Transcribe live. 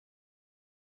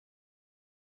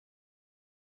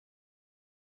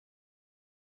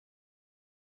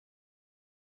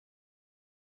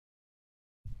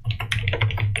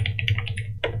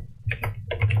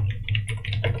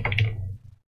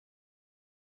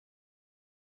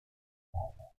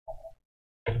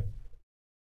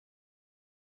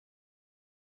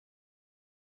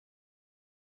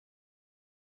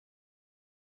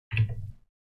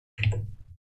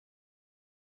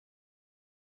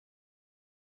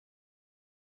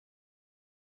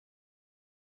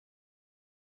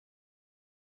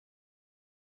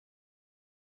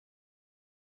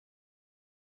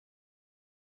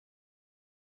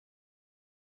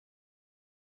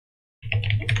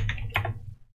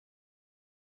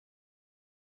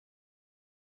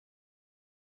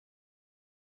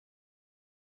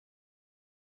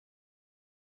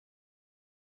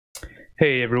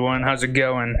Hey everyone, how's it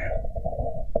going?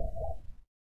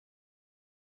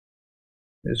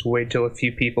 Just wait till a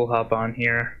few people hop on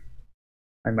here.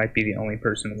 I might be the only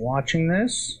person watching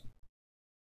this.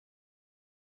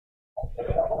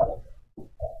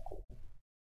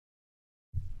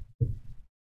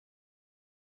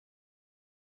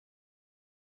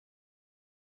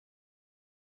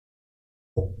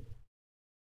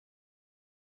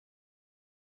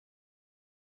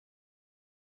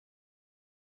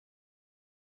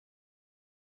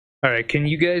 Alright, can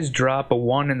you guys drop a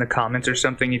 1 in the comments or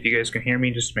something if you guys can hear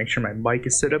me, just to make sure my mic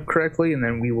is set up correctly, and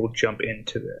then we will jump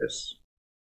into this.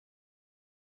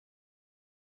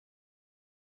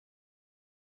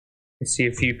 I see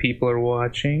a few people are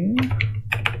watching.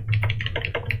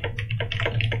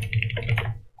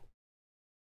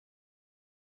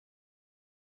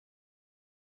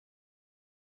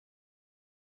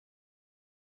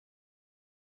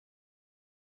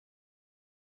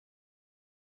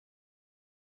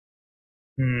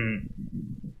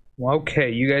 Well, okay,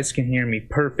 you guys can hear me.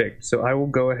 Perfect. So I will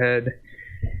go ahead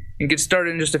and get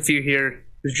started in just a few here.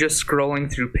 Just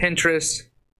scrolling through Pinterest,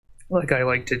 like I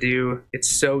like to do. It's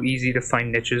so easy to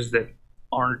find niches that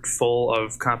aren't full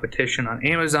of competition on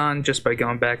Amazon just by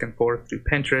going back and forth through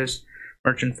Pinterest,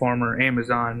 Merch Informer,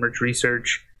 Amazon, Merch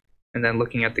Research, and then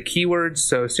looking at the keywords.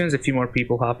 So as soon as a few more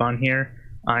people hop on here,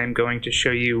 I'm going to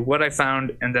show you what I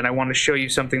found, and then I want to show you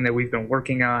something that we've been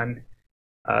working on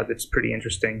that's pretty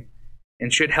interesting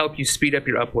and should help you speed up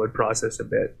your upload process a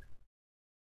bit.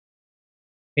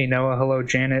 Hey Noah, hello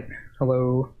Janet,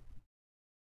 hello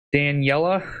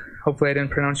Daniela. Hopefully I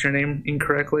didn't pronounce your name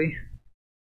incorrectly.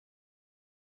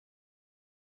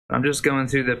 I'm just going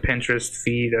through the Pinterest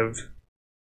feed of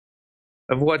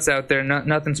what's out there.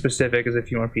 Nothing specific, as a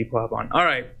few more people hop on. All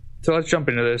right, so let's jump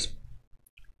into this.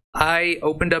 I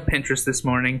opened up Pinterest this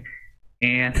morning,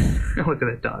 and look at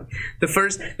that dog. The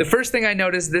first thing I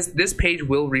noticed, this page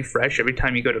will refresh every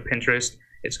time you go to Pinterest.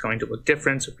 It's going to look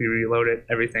different, so if you reload it,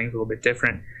 everything's a little bit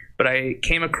different. But I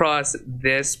came across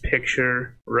this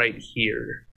picture right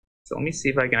here. So let me see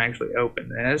if I can actually open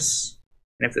this.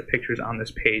 And if the picture's on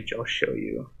this page, I'll show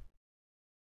you.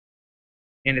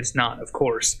 And it's not, of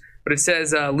course. But it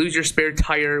says, lose your spare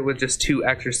tire with just 2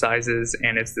 exercises,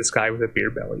 and it's this guy with a beer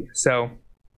belly. So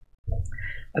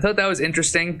I thought that was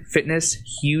interesting. Fitness,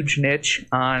 huge niche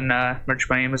on Merch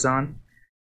by Amazon.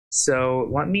 So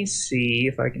let me see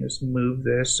if I can just move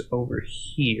this over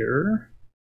here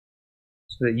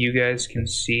so that you guys can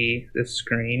see the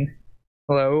screen.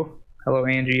 Hello. Hello,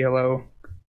 Angie. Hello.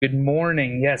 Good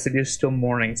morning. Yes, it is still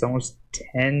morning. It's almost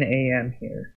 10 a.m.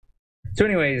 here. So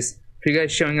anyways, for you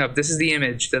guys showing up, this is the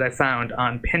image that I found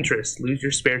on Pinterest. Lose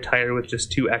your spare tire with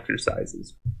just 2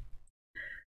 exercises.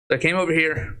 So I came over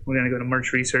here. We're going to go to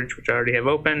Merch Research, which I already have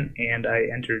open, and I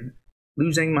entered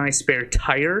losing my spare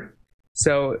tire.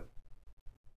 So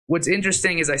what's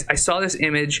interesting is I saw this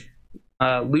image,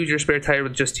 lose your spare tire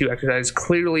with just 2 exercises,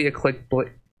 clearly a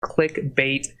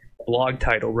clickbait blog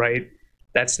title, right?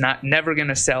 That's never going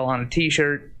to sell on a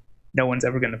t-shirt. No one's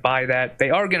ever going to buy that.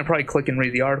 They are going to probably click and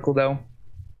read the article though.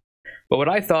 But what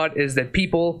I thought is that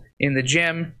people in the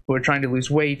gym who are trying to lose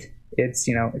weight,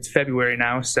 it's February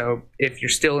now, so if you're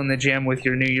still in the gym with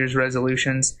your New Year's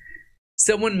resolutions,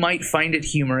 someone might find it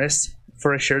humorous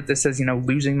for a shirt that says,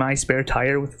 losing my spare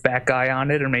tire with a fat guy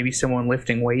on it, or maybe someone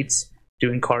lifting weights,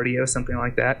 doing cardio, something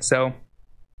like that. So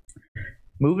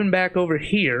moving back over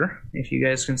here, if you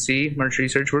guys can see Merch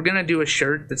Research, we're going to do a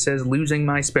shirt that says losing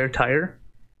my spare tire,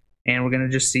 and we're going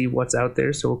to just see what's out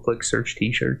there. So we'll click search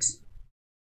t-shirts.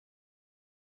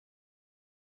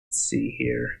 Let's see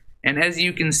here. And as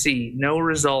you can see, no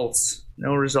results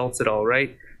at all,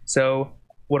 right? So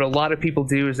what a lot of people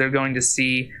do is they're going to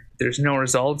see there's no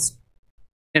results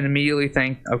and immediately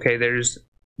think, okay, there's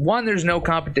no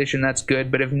competition, that's good,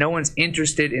 but if no one's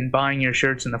interested in buying your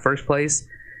shirts in the first place,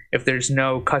 if there's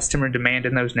no customer demand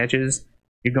in those niches,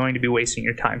 you're going to be wasting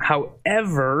your time.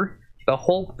 However, the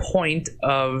whole point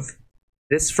of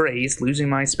this phrase, losing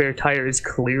my spare tire, is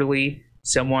clearly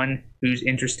someone who's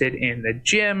interested in the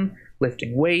gym,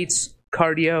 lifting weights,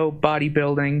 cardio,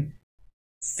 bodybuilding.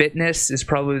 Fitness is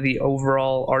probably the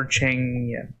overall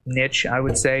arching niche, I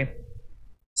would say.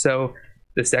 So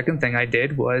the second thing I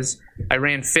did was I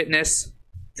ran fitness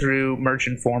through Merch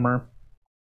Informer.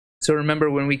 So remember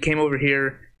when we came over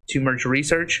here to Merch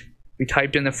Research, we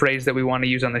typed in the phrase that we want to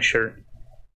use on the shirt.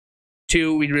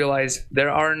 2, we realized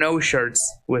there are no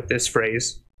shirts with this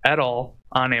phrase at all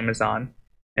on Amazon.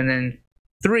 And then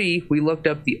 3, we looked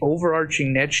up the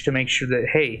overarching niche to make sure that,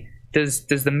 hey, does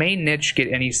the main niche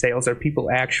get any sales? Are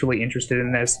people actually interested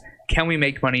in this? Can we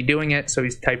make money doing it? So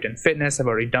he's typed in fitness. I've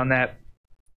already done that.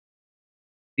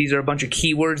 these are a bunch of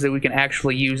keywords that we can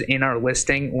actually use in our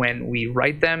listing when we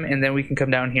write them, and then we can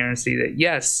come down here and see that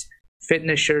yes,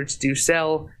 fitness shirts do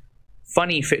sell,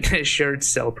 funny fitness shirts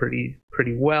sell pretty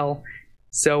well,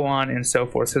 so on and so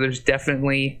forth. So there's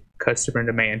definitely customer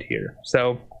demand here.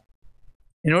 So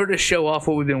in order to show off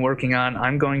what we've been working on,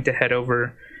 I'm going to head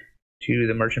over to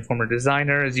the Merch Informer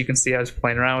Designer. As you can see, I was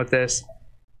playing around with this.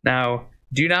 Now,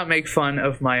 do not make fun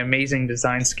of my amazing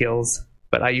design skills,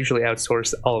 but I usually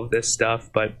outsource all of this stuff,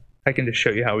 but I can just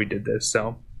show you how we did this.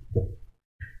 So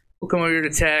we'll come over here to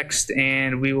text,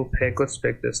 and we will pick, let's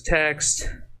pick this text,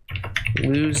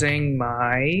 losing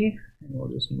my, and we'll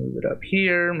just move it up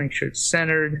here, make sure it's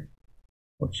centered.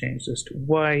 We'll change this to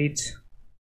white,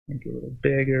 make it a little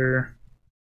bigger,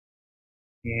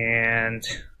 and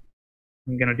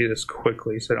I'm gonna do this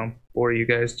quickly so I don't bore you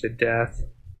guys to death.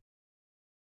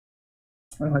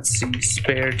 Let's see,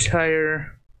 spare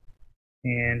tire,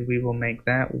 and we will make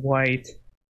that white.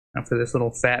 Now for this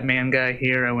little fat man guy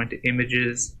here, I went to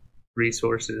images,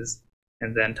 resources,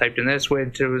 and then typed in this way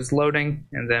until it was loading,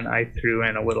 and then I threw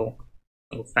in a little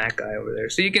fat guy over there.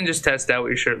 So you can just test out what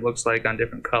your shirt looks like on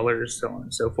different colors, so on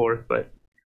and so forth, but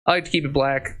I like to keep it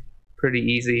black, pretty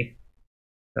easy.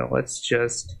 So let's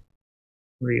just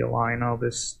realign all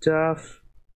this stuff.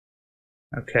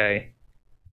 Okay.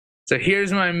 So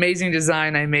here's my amazing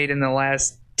design I made in the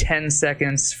last 10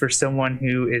 seconds for someone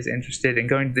who is interested in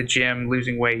going to the gym,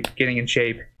 losing weight, getting in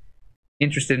shape,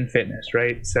 interested in fitness,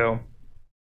 right? So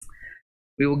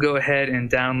we will go ahead and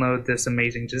download this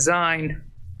amazing design,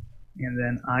 and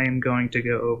then I am going to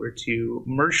go over to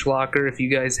Merch Locker. If you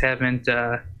guys haven't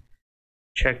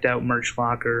checked out Merch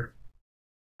Locker,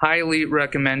 highly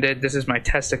recommended. This is my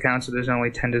test account, so there's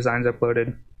only 10 designs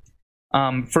uploaded.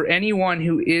 For anyone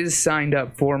who is signed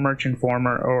up for Merch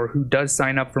Informer, or who does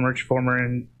sign up for Merch Informer,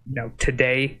 and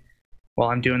today, while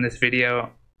I'm doing this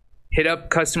video, hit up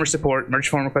customer support, Merch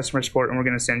Informer customer support, and we're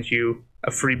going to send you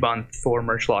a free month for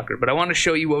Merch Locker. But I want to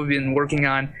show you what we've been working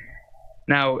on.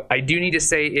 Now, I do need to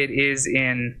say it is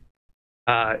in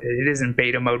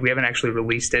beta mode. We haven't actually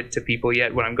released it to people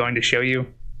yet. What I'm going to show you.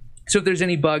 So if there's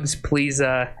any bugs, please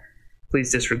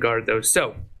disregard those.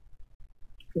 So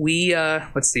we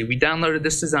let's see, we downloaded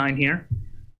this design here.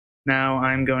 Now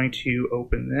I'm going to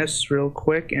open this real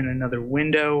quick in another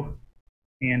window,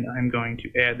 and I'm going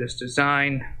to add this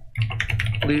design,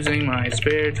 losing my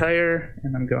spare tire,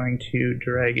 and I'm going to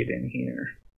drag it in here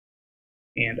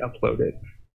and upload it.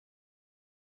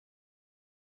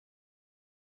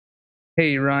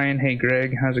 Hey Ryan, hey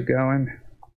Greg, how's it going?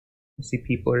 I see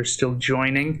people are still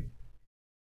joining.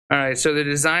 Alright, so the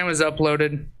design was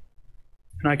uploaded,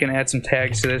 and I can add some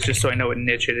tags to this just so I know what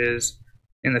niche it is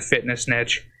in the fitness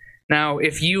niche. Now,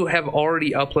 if you have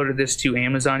already uploaded this to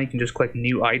Amazon, you can just click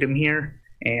New Item here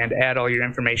and add all your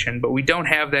information, but we don't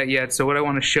have that yet. So what I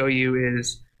want to show you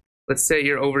is, let's say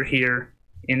you're over here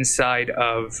inside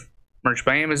of Merch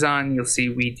by Amazon. You'll see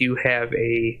we do have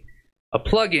a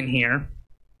plugin here.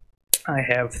 I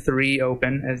have 3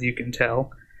 open, as you can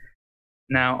tell.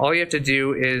 Now, all you have to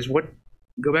do is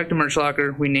go back to Merch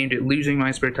Locker. We named it Losing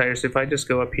My Spare Tire. So if I just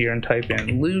go up here and type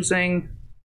in losing,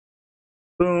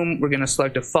 boom, we're going to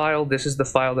select a file. This is the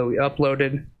file that we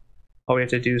uploaded. All we have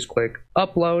to do is click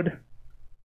upload.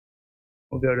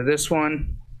 We'll go to this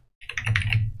one.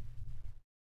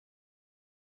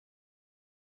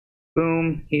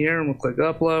 Boom, here, and we'll click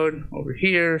upload. Over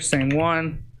here, same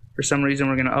one. For some reason,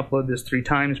 we're going to upload this 3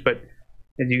 times, but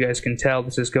as you guys can tell,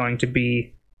 this is going to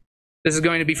be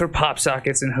for pop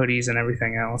sockets and hoodies and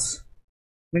everything else.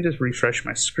 Let me just refresh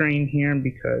my screen here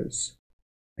because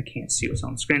I can't see what's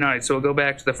on the screen. All right, so we'll go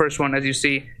back to the first one. As you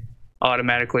see,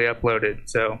 automatically uploaded.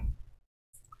 So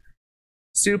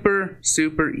super,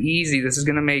 super easy. This is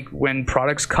going to make, when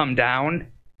products come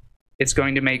down, it's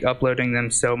going to make uploading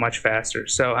them so much faster.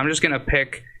 So I'm just going to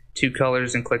pick 2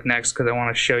 colors and click next because I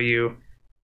want to show you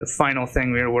the final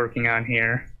thing we were working on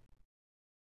here.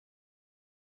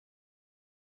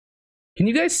 Can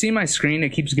you guys see my screen? It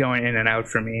keeps going in and out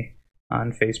for me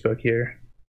on Facebook here.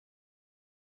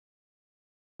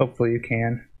 Hopefully you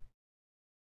can.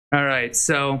 All right,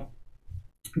 so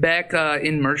back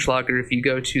in Merch Locker, if you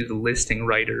go to the listing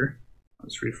writer,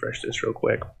 let's refresh this real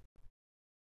quick,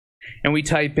 and we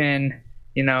type in,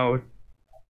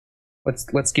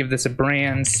 let's give this a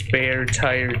brand, Spare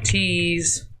Tire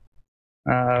Tees,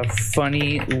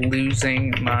 funny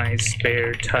losing my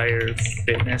spare tire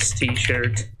fitness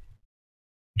t-shirt.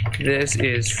 This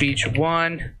is feature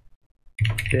 1.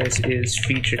 This is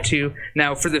feature 2.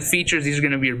 Now for the features, these are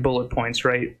going to be your bullet points,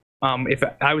 right? If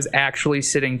I was actually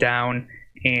sitting down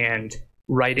and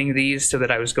writing these so that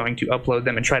I was going to upload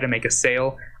them and try to make a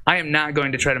sale, I am not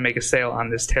going to try to make a sale on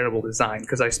this terrible design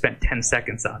because I spent 10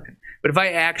 seconds on it. But if I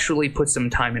actually put some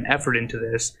time and effort into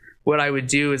this, what I would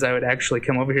do is I would actually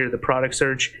come over here to the product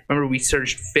search. Remember, we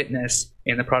searched fitness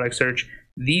in the product search.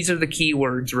 These are the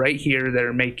keywords right here that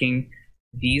are making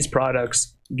these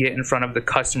products get in front of the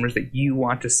customers that you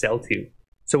want to sell to.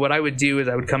 So what I would do is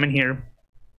I would come in here,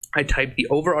 I type the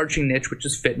overarching niche, which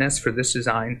is fitness for this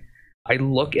design. I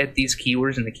look at these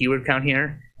keywords in the keyword count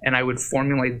here, and I would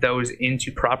formulate those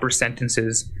into proper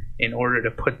sentences in order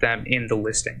to put them in the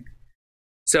listing.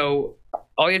 So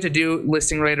all you have to do,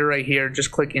 listing writer right here,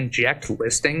 just click inject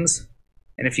listings.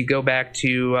 And if you go back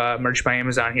to Merch by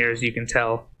Amazon here, as you can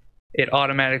tell, it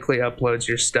automatically uploads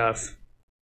your stuff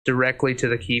directly to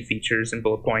the key features and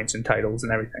bullet points and titles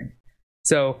and everything.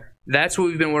 So that's what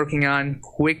we've been working on.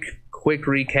 Quick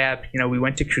recap. You know, we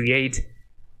went to create.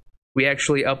 We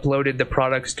actually uploaded the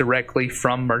products directly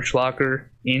from MerchLocker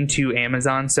into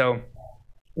Amazon. So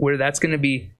where that's going to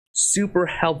be super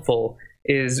helpful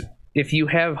is if you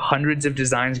have hundreds of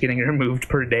designs getting removed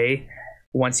per day,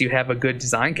 once you have a good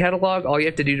design catalog, all you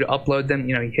have to do to upload them,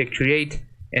 you know, you hit create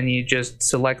and you just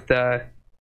select the,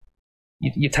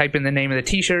 you type in the name of the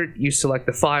t-shirt, you select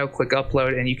the file, click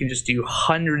upload, and you can just do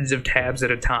hundreds of tabs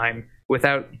at a time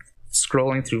without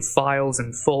scrolling through files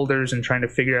and folders and trying to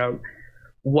figure out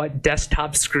what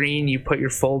desktop screen you put your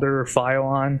folder or file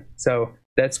on. So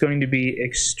that's going to be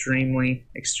extremely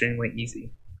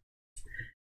easy.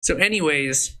 So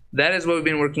anyways, that is what we've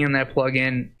been working on, that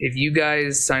plugin. If you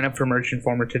guys sign up for Merch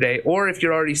Informer today, or if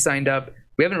you're already signed up,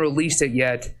 we haven't released it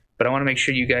yet, but I want to make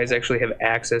sure you guys actually have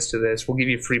access to this. We'll give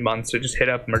you a free month, so just hit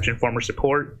up Merch Informer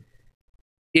support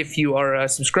if you are a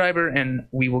subscriber, and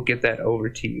we will get that over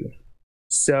to you.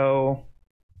 So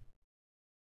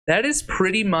that is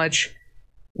pretty much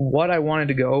what I wanted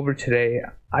to go over today.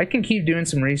 I can keep doing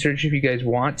some research if you guys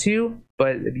want to,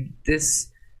 but this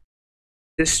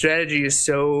strategy is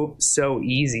so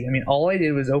easy. I mean, all I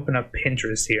did was open up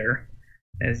Pinterest here,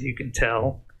 as you can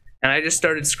tell, and I just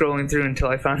started scrolling through until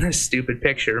I found this stupid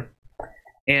picture.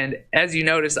 And as you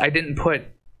notice, I didn't put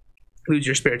lose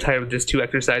your spare tire with just 2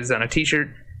 exercises on a t-shirt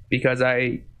because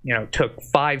I, you know, took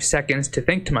 5 seconds to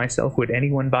think to myself, would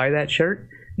anyone buy that shirt?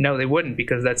 No, they wouldn't,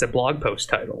 because that's a blog post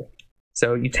title.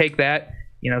 So you take that,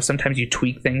 you know, sometimes you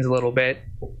tweak things a little bit,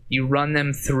 you run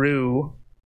them through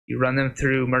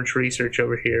Merch Research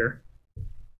over here.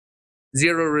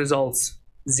 0 results.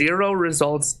 0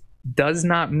 results does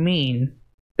not mean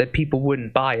that people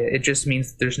wouldn't buy it. It just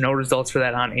means there's no results for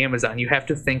that on Amazon. You have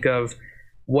to think of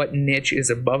what niche is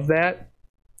above that,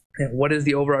 and what is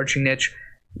the overarching niche.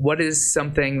 What is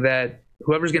something that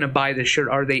whoever's going to buy this shirt,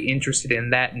 are they interested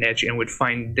in that niche and would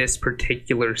find this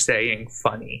particular saying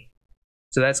funny?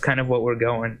 So that's kind of what we're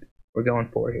going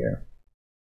for here.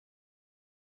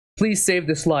 Please save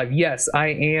this live. Yes, I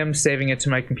am saving it to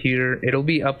my computer. It'll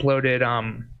be uploaded.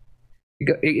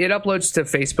 It uploads to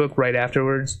Facebook right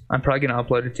afterwards. I'm probably going to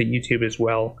upload it to YouTube as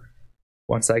well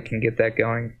once I can get that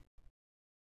going.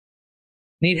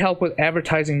 Need help with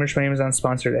advertising Merch by Amazon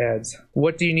sponsored ads.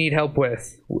 What do you need help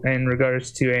with in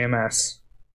regards to AMS?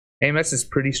 AMS is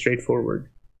pretty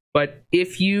straightforward. But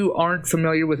if you aren't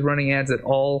familiar with running ads at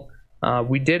all,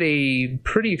 we did a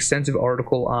pretty extensive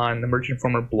article on the Merch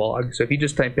Informer blog. So if you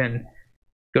just type in,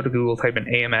 go to Google, type in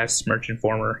AMS Merch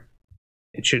Informer,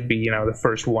 it should be, you know, the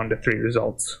first 1 to 3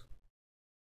 results.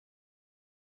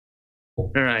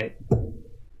 All right.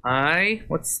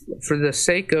 For the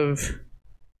sake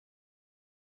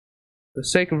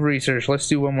of research, let's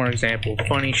do one more example.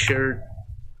 Funny shirt.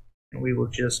 And we will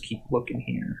just keep looking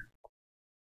here.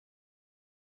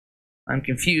 I'm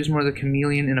confused, more the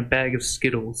chameleon in a bag of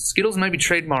Skittles. Skittles might be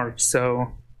trademarked,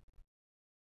 so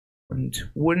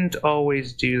wouldn't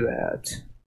always do that.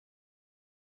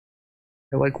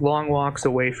 I like long walks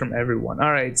away from everyone.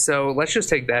 All right, so let's just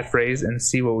take that phrase and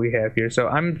see what we have here. So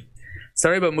I'm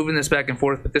sorry about moving this back and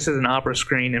forth, but this is an Opera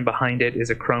screen, and behind it is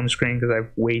a Chrome screen because I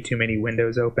have way too many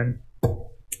windows open.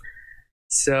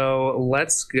 So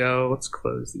let's go. Let's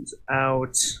close these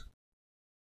out.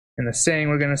 And the saying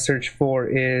we're going to search for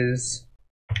is,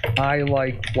 I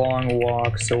like long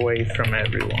walks away from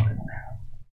everyone.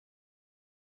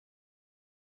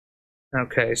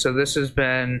 Okay, so this has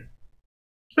been,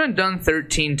 it's been done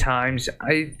 13 times.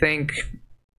 I think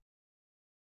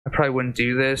I probably wouldn't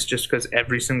do this just because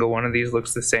every single one of these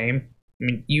looks the same. I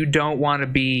mean, you don't want to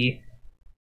be,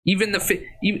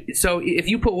 so if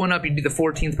you put one up, you'd be the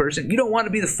 14th person. You don't want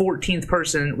to be the 14th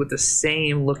person with the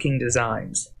same looking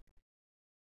designs.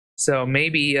 So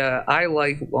maybe I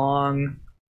like long,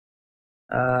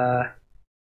 how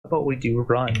about we do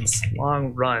runs?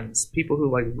 Long runs. People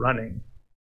who like running.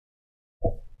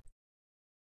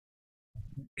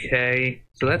 Okay,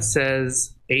 so that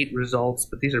says 8 results,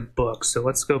 but these are books. So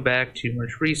let's go back to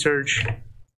merch research.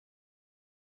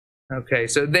 Okay,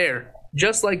 so there,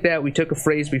 just like that, we took a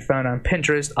phrase we found on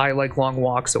Pinterest, I like long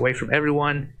walks away from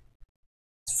everyone.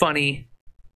 It's funny,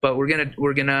 but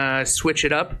we're gonna switch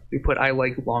it up. We put I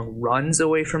like long runs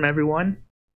away from everyone.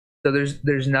 So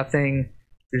there's nothing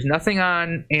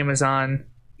on Amazon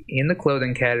in the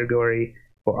clothing category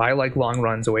for I like long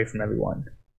runs away from everyone.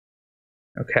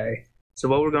 Okay, so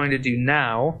what we're going to do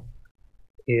now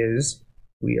is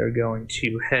we are going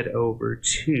to head over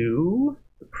to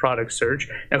the product search.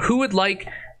 Now, who would like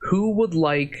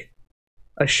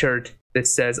a shirt that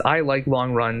says I like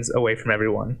long runs away from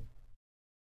everyone?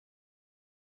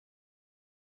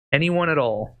 Anyone at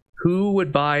all? Who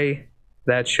would buy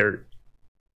that shirt?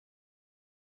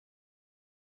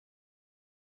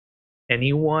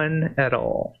 Anyone at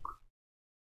all?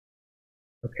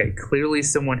 Okay, clearly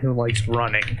someone who likes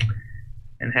running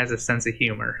and has a sense of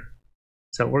humor.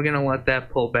 So we're going to let that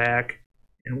pull back,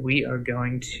 and we are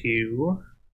going to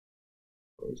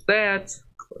close that,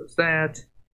 close that,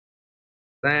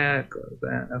 close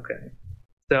that. Okay.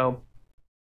 So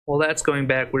while that's going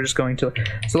back, we're just going to...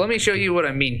 So let me show you what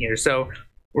I mean here. So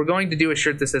we're going to do a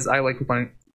shirt that says I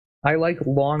like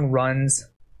long runs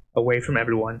away from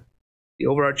everyone. The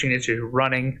overarching niche is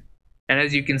running. And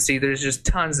as you can see, there's just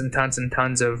tons and tons and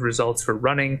tons of results for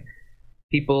running.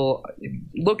 People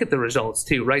look at the results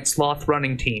too, right? Sloth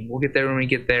running team. We'll get there when we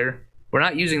get there. We're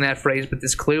not using that phrase, but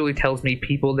this clearly tells me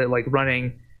people that like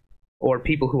running or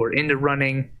people who are into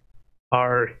running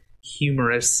are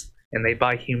humorous and they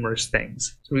buy humorous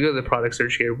things. So we go to the product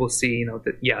search here. We'll see, you know,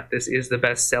 that yeah, this is the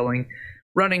best selling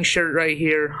running shirt right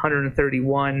here.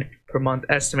 131 per month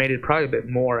estimated, probably a bit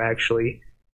more actually.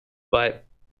 But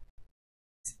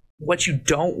what you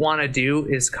don't want to do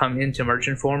is come into Merch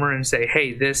Informer and say,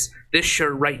 hey, this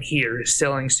shirt right here is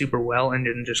selling super well, and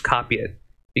then just copy it.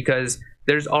 Because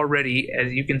there's already,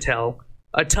 as you can tell,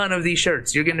 a ton of these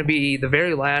shirts. You're going to be the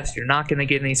very last. You're not going to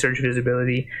get any search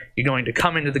visibility. You're going to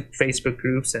come into the Facebook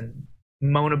groups and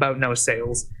moan about no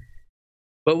sales.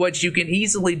 But what you can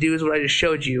easily do is what I just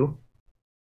showed you.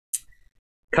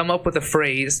 Come up with a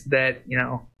phrase that, you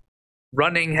know,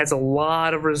 running has a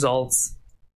lot of results.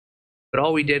 But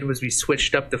all we did was we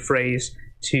switched up the phrase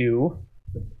to,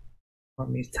 let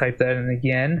me type that in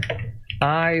again,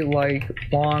 I like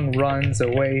long runs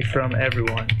away from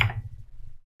everyone.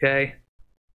 Okay?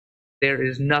 There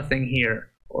is nothing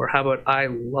here. Or how about I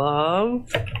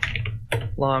love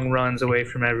long runs away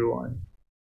from everyone?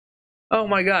 Oh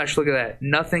my gosh, look at that.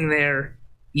 Nothing there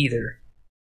either.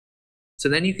 So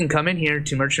then you can come in here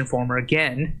to Merch Informer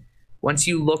again. Once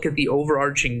you look at the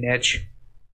overarching niche,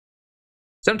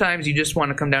 sometimes you just want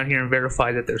to come down here and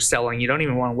verify that they're selling. You don't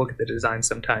even want to look at the design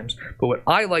sometimes. But what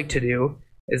I like to do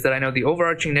is that I know the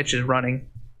overarching niche is running.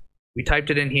 We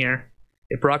typed it in here.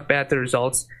 It brought back the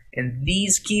results. And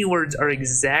these keywords are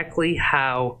exactly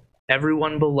how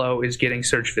everyone below is getting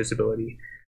search visibility.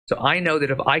 So I know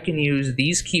that if I can use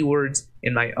these keywords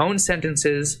in my own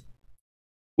sentences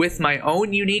with my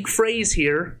own unique phrase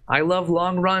here, I love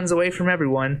long runs away from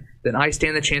everyone, then I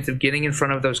stand the chance of getting in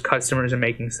front of those customers and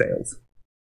making sales.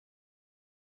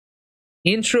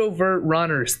 Introvert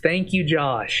runners. Thank you,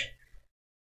 Josh.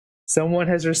 Someone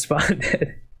has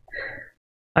responded.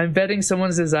 I'm betting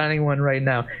someone's designing one right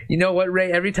now. You know what,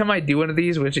 Ray? Every time I do one of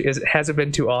these, which hasn't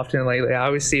been too often lately, I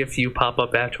always see a few pop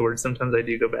up afterwards. Sometimes I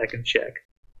do go back and check.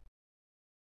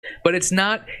 But it's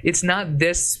not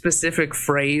this specific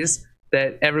phrase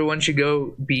that everyone should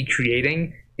go be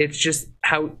creating. It's just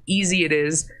how easy it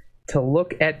is to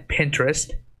look at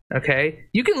Pinterest. Okay,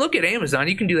 you can look at Amazon.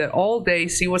 You can do that all day,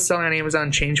 see what's selling on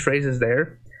Amazon, change phrases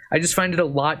there. I just find it a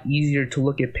lot easier to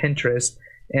look at Pinterest,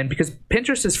 and because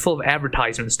Pinterest is full of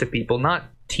advertisements to people, not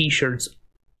t-shirts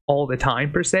all the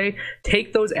time per se.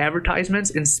 Take those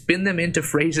advertisements and spin them into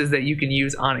phrases that you can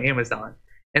use on Amazon,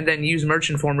 and then use Merch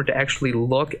Informer to actually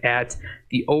look at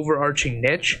the overarching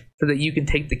niche so that you can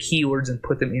take the keywords and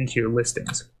put them into your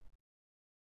listings.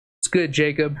 It's good,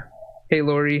 Jacob. Hey,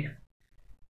 Lori.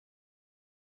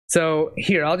 So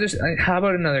here, how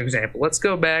about another example? Let's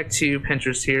go back to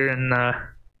Pinterest here and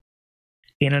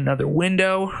in another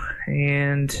window.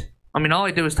 And I mean, all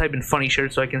I did was type in funny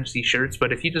shirts so I can see shirts.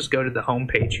 But if you just go to the home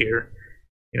page here,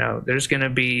 you know, there's going to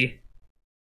be,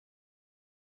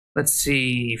 let's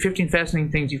see, 15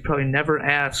 fascinating things you've probably never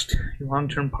asked your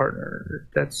long-term partner.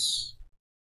 That's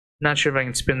not sure if I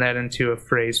can spin that into a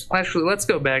phrase. Actually, let's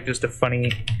go back just a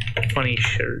funny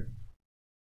shirt.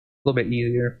 A little bit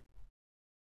easier.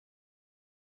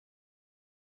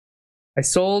 I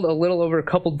sold a little over a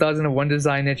couple dozen of one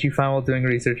design niche you found while doing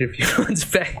research a few months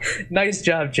back. Nice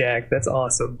job, Jack. That's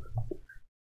awesome.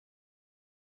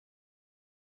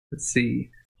 Let's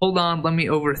see. Hold on, let me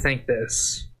overthink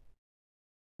this.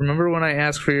 Remember when I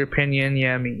asked for your opinion?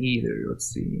 Yeah, me either. Let's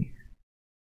see.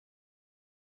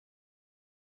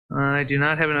 I do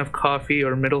not have enough coffee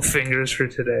or middle fingers for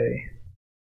today.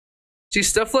 See,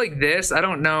 stuff like this, I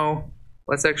don't know.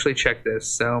 Let's actually check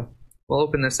this. So, we'll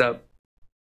open this up.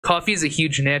 Coffee is a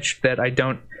huge niche that I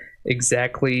don't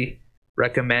exactly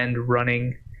recommend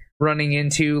running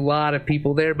into. A lot of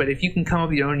people there, but if you can come up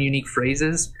with your own unique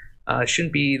phrases, it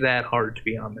shouldn't be that hard, to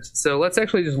be honest. So let's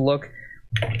actually just look.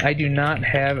 I do not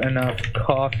have enough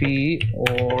coffee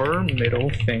or middle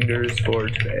fingers for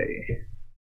today.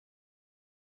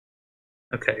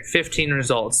 Okay, 15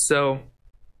 results. So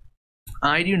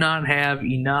I do not have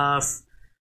enough.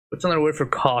 What's another word for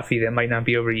coffee that might not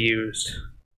be overused?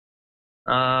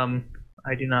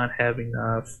 I do not have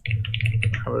enough.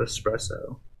 How about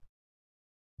espresso?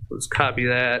 Let's copy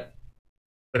that.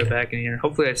 Put it back in here.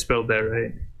 Hopefully I spelled that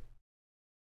right.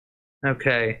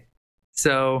 Okay,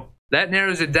 so that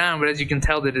narrows it down, but as you can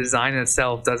tell, the design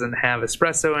itself doesn't have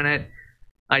espresso in it.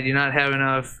 I do not have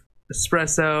enough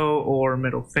espresso or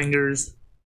middle fingers.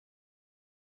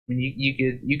 I mean,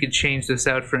 you could change this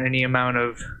out for any amount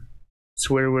of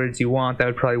swear words you want. That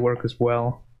would probably work as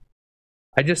well.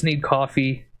 I just need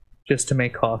coffee just to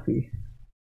make coffee.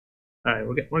 All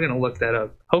right, we're gonna look that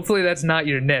up. Hopefully that's not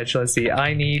your niche. Let's see.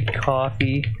 I need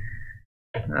coffee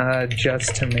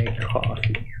just to make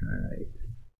coffee. All right.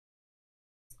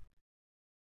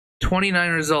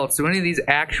 29 results. Do any of these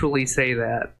actually say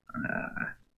that?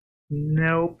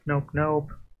 Nope, nope, nope.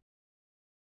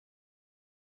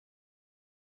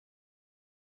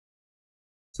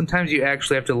 Sometimes you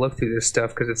actually have to look through this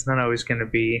stuff because it's not always going to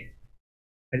be.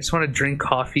 I just want to drink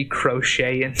coffee,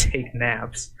 crochet, and take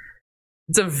naps.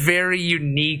 It's a very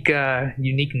unique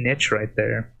niche right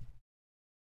there.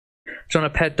 Just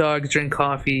want to pet dogs, drink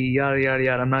coffee, yada yada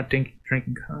yada. I'm not drinking.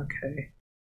 Okay.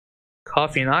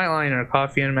 Coffee and eyeliner,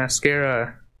 coffee and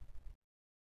mascara.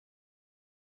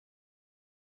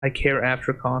 I care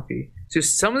after coffee. So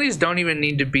some of these don't even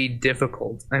need to be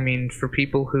difficult. I mean, for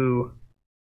people who.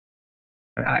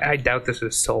 I doubt this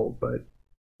is sold, but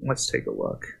let's take a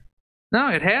look. No,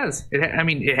 it has. I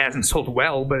mean, it hasn't sold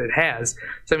well, but it has.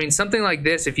 So, I mean, something like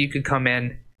this, if you could come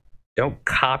in, don't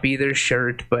copy their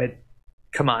shirt, but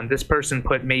come on, this person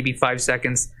put maybe 5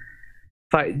 seconds.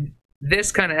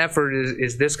 This kind of effort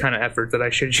is this kind of effort that I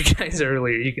showed you guys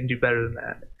earlier. You can do better than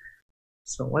that.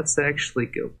 So let's actually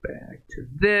go back to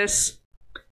this.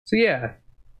 So yeah,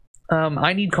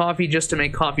 I need coffee just to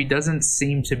make coffee doesn't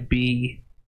seem to be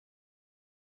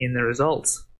in the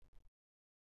results.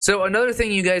 So another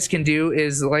thing you guys can do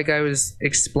is, like I was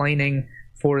explaining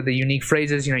for the unique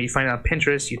phrases, you find out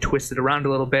Pinterest, you twist it around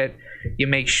a little bit, you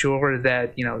make sure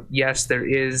that, yes, there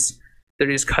is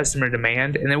customer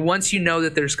demand. And then once you know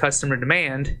that there's customer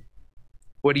demand,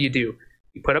 what do? You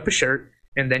put up a shirt,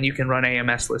 and then you can run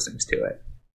AMS listings to it.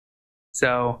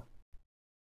 So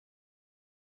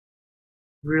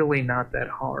really not that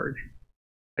hard.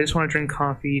 I just want to drink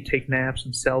coffee, take naps,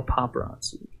 and sell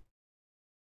paparazzi.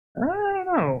 I don't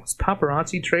know. Is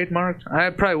paparazzi trademarked? I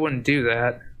probably wouldn't do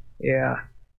that. Yeah.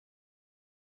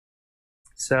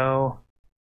 So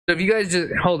if you guys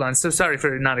just hold on. So sorry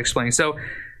for not explaining. So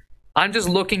I'm just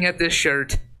looking at this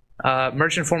shirt.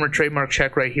 Merchant Former trademark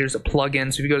check right here's a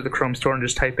plugin. So if you go to the Chrome store and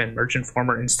just type in Merchant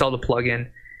Former, install the plugin.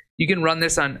 You can run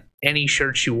this on any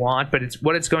shirts you want, but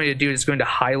what it's going to do is going to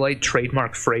highlight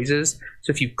trademark phrases.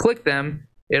 So if you click them,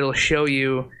 it'll show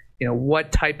you,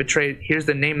 what type of trade. Here's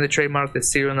the name of the trademark, the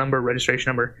serial number, registration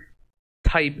number,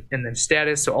 type, and then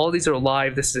status. So all these are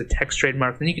live. This is a text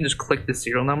trademark. Then you can just click the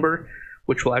serial number,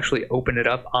 which will actually open it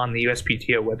up on the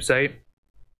USPTO website,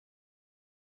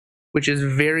 which is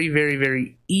very, very,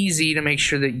 very easy to make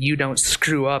sure that you don't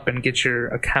screw up and get your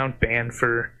account banned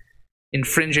for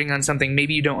infringing on something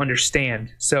maybe you don't understand.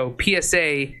 So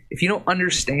PSA, if you don't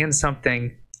understand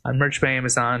something on Merch by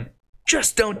Amazon,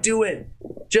 just don't do it.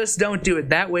 Just don't do it.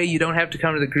 That way you don't have to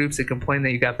come to the groups that complain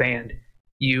that you got banned.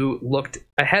 You looked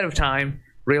ahead of time,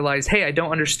 realized, hey, I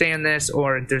don't understand this,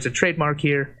 or there's a trademark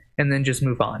here, and then just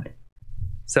move on.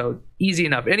 So easy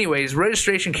enough. Anyways,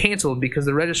 registration canceled because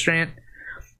the registrant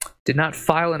did not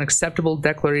file an acceptable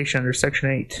declaration under Section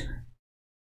 8.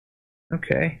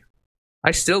 Okay.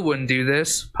 I still wouldn't do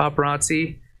this.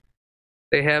 Paparazzi,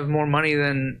 they have more money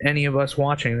than any of us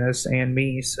watching this, and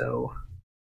me, so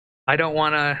I don't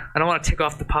wanna tick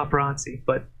off the paparazzi.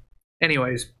 But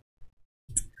anyways,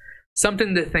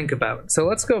 something to think about. So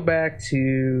let's go back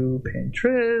to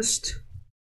Pinterest.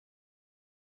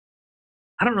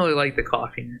 I don't really like the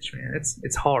coffee niche, man.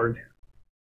 It's hard.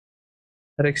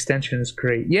 That extension is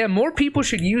great. Yeah, more people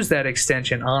should use that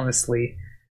extension, honestly.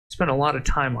 Spent a lot of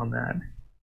time on that.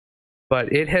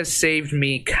 But it has saved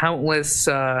me countless,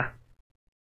 because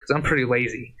I'm pretty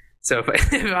lazy. So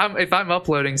if I'm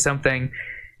uploading something,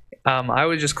 I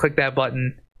would just click that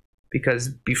button, because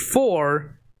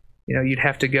before, you'd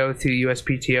have to go to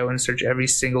USPTO and search every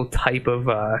single type of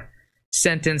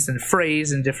sentence and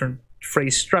phrase and different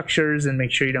phrase structures and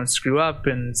make sure you don't screw up,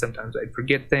 and sometimes I'd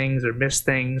forget things or miss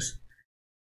things.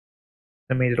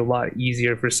 That made it a lot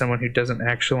easier for someone who doesn't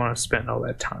actually want to spend all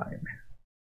that time.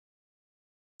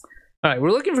 Alright,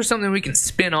 we're looking for something we can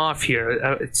spin off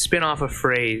here. Spin off a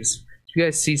phrase. If you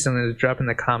guys see something, drop in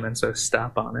the comments so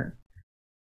stop on it.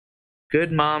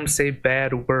 Good moms say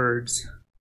bad words.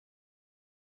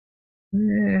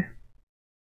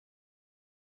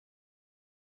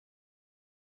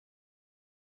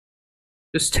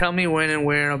 Just tell me when and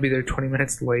where, I'll be there 20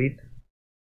 minutes late.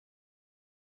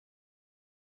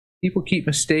 People keep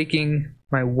mistaking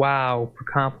my wow for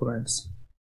compliments.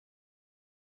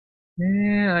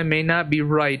 I may not be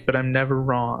right, but I'm never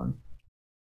wrong.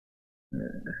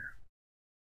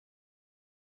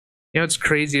 What's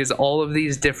crazy is all of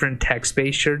these different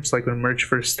text-based shirts, like when merch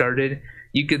first started,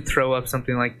 you could throw up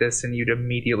something like this and you'd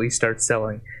immediately start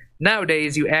selling.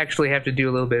 Nowadays, you actually have to do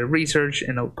a little bit of research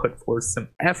and it'll put forth some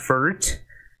effort,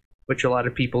 which a lot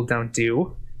of people don't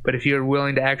do. But if you're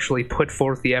willing to actually put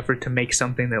forth the effort to make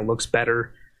something that looks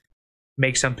better,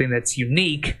 make something that's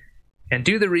unique, and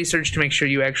do the research to make sure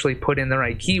you actually put in the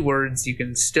right keywords, you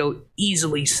can still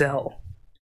easily sell,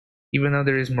 even though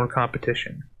there is more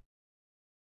competition.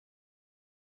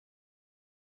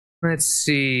 Let's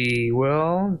see.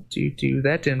 Well,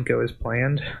 that didn't go as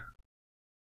planned.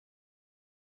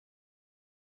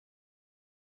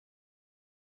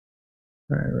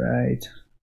 All right.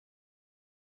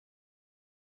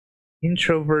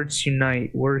 Introverts unite.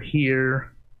 We're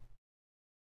here.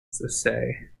 What's this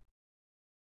say?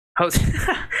 Oh,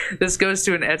 this goes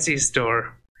to an Etsy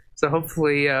store. So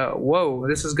hopefully, whoa,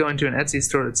 this is going to an Etsy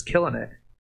store that's killing it.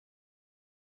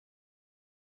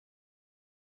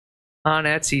 On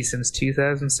Etsy since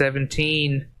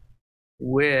 2017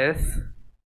 with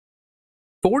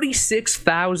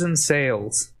 46,000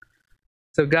 sales.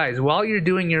 So guys, while you're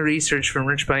doing your research for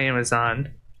Merch by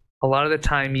Amazon, a lot of the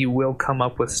time you will come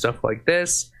up with stuff like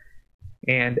this,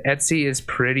 and Etsy is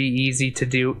pretty easy to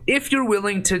do if you're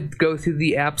willing to go through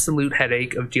the absolute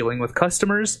headache of dealing with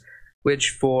customers,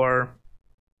 which for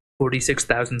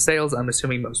 46,000 sales, I'm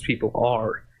assuming most people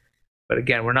are. But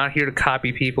again, we're not here to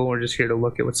copy people, we're just here to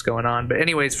look at what's going on. But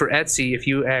anyways, for Etsy, if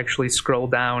you actually scroll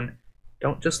down,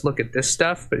 don't just look at this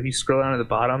stuff, but if you scroll down to the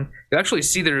bottom, you'll actually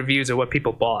see the reviews of what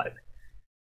people bought.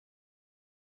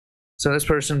 So this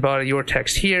person bought a Your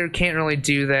Text Here. Can't really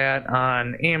do that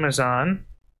on Amazon.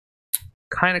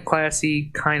 Kind of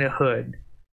classy, kind of hood.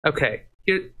 Okay,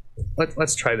 here,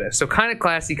 let's try this. So kind of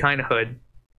classy, kind of hood.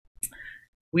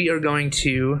 We are going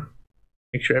to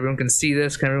make sure everyone can see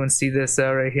this. Can everyone see this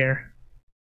right here?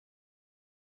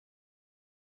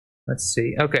 Let's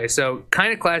see. Okay, so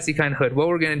kind of classy, kind of hood. What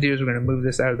we're going to do is we're going to move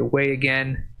this out of the way again.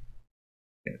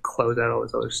 I'm going to close out all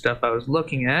this other stuff I was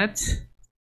looking at.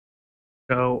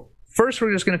 So first,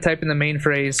 we're just going to type in the main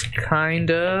phrase,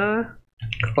 kinda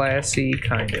classy,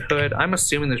 kinda hood. I'm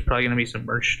assuming there's probably going to be some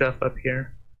merch stuff up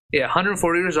here. Yeah,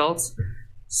 140 results.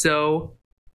 So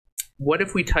what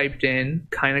if we typed in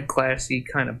kinda classy,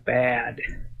 kinda bad?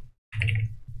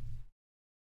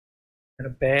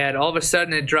 Kinda bad. All of a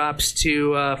sudden, it drops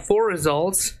to 4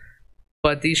 results,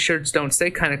 but these shirts don't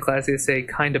say kinda classy. They say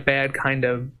kinda bad,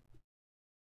 kinda...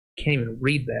 Can't even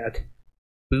read that.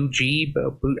 Bougie,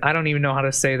 I don't even know how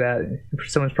to say that.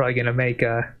 Someone's probably gonna make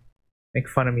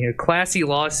fun of me here. Classy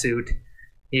lawsuit.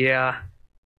 Yeah,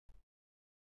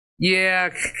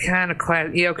 kind of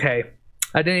classy. Yeah, okay.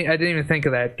 I didn't even think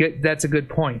of that. That's a good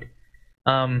point.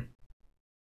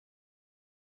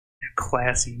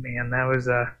 Classy, man. That was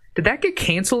Did that get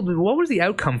canceled? What was the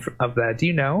outcome of that? Do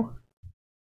you know?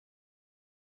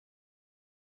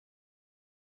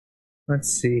 Let's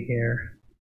see here.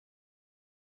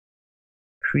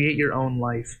 Create your own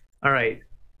life. All right,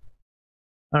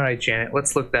 Janet,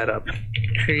 let's look that up.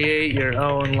 Create your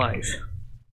own life.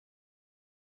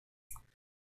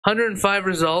 105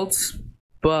 results,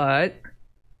 but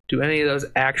do any of those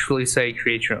actually say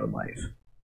create your own life?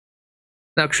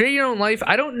 Now, create your own life,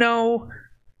 I don't know.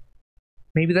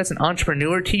 Maybe that's an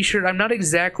entrepreneur t-shirt. I'm not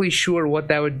exactly sure what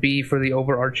that would be for the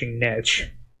overarching niche.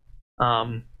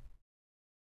 But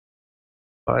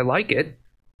I like it.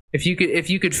 If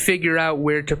you could figure out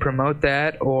where to promote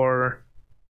that, or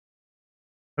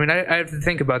I mean, I have to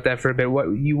think about that for a bit. What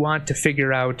you want to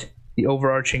figure out the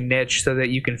overarching niche so that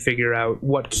you can figure out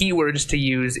what keywords to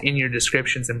use in your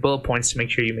descriptions and bullet points to make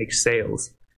sure you make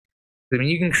sales. I mean,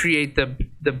 you can create the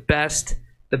best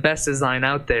design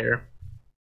out there,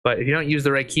 but if you don't use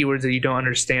the right keywords or you don't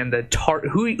understand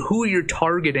who you're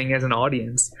targeting as an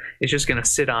audience, it's just gonna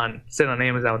sit on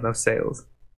Amazon with no sales.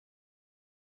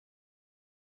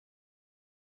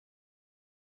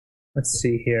 Let's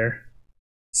see here.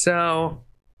 So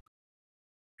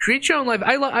create your own life.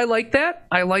 I like that.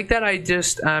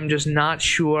 I'm just not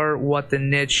sure what the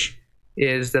niche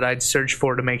is that I'd search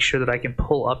for to make sure that I can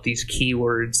pull up these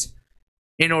keywords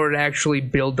in order to actually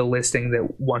build the listing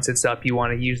that once it's up, you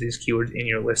want to use these keywords in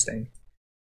your listing.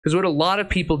 Because what a lot of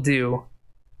people do,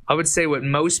 I would say what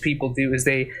most people do is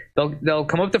they'll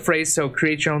come up with the phrase, so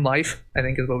create your own life, I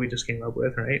think is what we just came up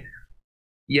with, right?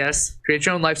 Yes, create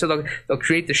your own life. So they'll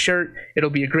create the shirt. It'll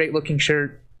be a great looking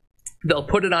shirt. They'll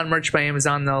put it on Merch by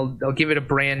Amazon. They'll give it a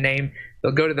brand name.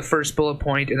 They'll go to the first bullet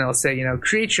point and they'll say,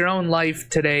 create your own life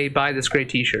today. Buy this great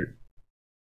T-shirt.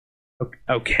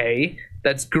 Okay,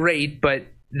 that's great, but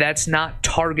that's not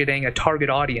targeting a target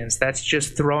audience. That's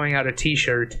just throwing out a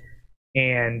T-shirt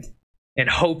and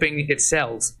hoping it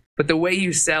sells. But the way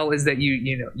you sell is that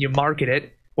you market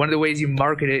it. One of the ways you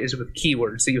market it is with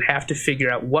keywords. So you have to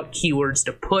figure out what keywords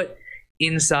to put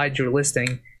inside your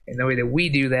listing. And the way that we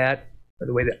do that, or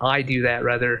the way that I do that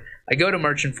rather, I go to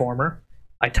Merch Informer,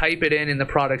 I type it in the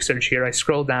product search here, I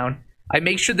scroll down, I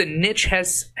make sure the niche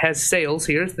has sales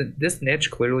here. This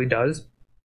niche clearly does.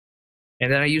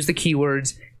 And then I use the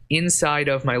keywords inside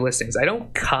of my listings. I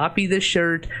don't copy this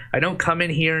shirt. I don't come in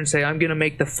here and say I'm going to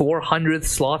make the 400th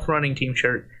Sloth Running Team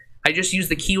shirt. I just use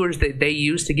the keywords that they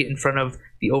use to get in front of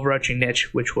the overarching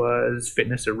niche, which was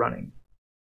fitness or running.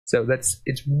 So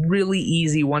it's really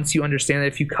easy once you understand that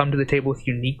if you come to the table with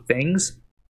unique things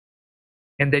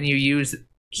and then you use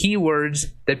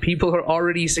keywords that people are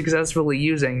already successfully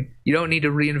using, you don't need to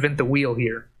reinvent the wheel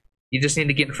here. You just need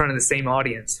to get in front of the same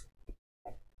audience.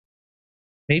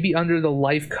 Maybe under the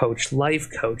life coach.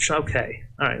 Okay.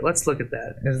 All right, let's look at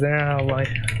that. Is there a life?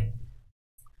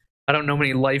 I don't know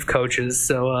many life coaches,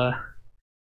 so let's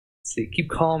see. Keep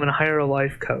calm and hire a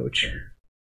life coach.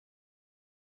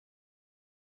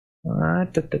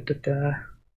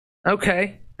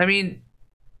 Okay. I mean,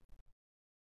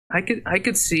 I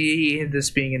could see this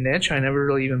being a niche. I never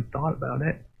really even thought about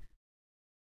it.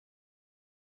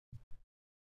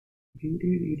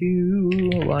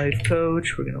 Life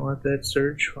coach. We're gonna let that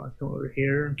search. I'll come over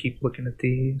here and keep looking at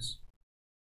these.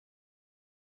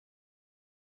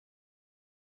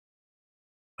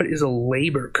 What is a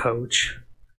labor coach?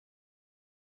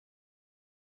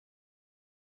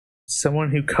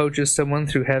 Someone who coaches someone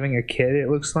through having a kid, it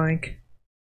looks like.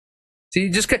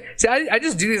 See, I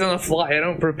just do these on the fly. I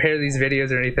don't prepare these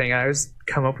videos or anything. I just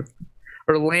come up with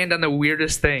or land on the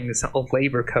weirdest things. A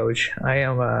labor coach. I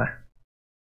am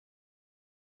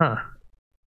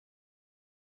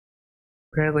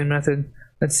Bradley method.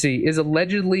 Let's see. Is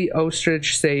allegedly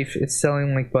ostrich safe? It's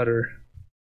selling like butter.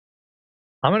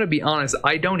 I'm gonna be honest.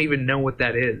 I don't even know what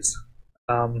that is.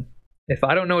 If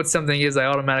I don't know what something is, I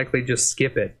automatically just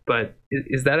skip it. But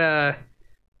is that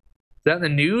in the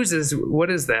news?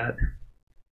 What is that?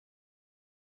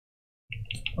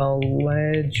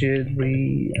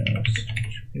 Allegedly.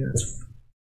 Yes.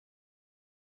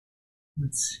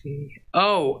 Let's see.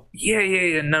 Oh,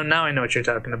 yeah. No, now I know what you're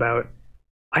talking about.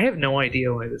 I have no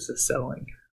idea why this is selling.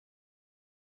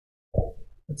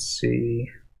 Let's see.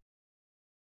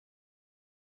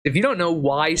 If you don't know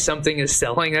why something is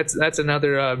selling, that's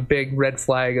another big red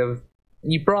flag of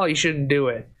you probably shouldn't do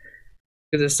it.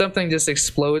 Because if something just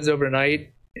explodes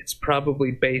overnight, it's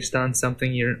probably based on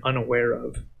something you're unaware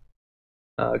of.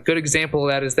 A good example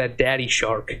of that is that Daddy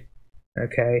Shark.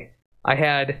 Okay, I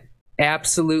had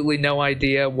absolutely no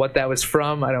idea what that was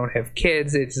from. I don't have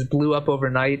kids. It just blew up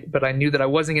overnight, but I knew that I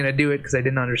wasn't going to do it because I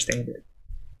didn't understand it.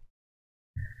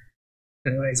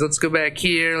 Anyways, let's go back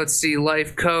here. Let's see,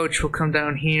 life coach. We'll come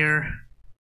down here.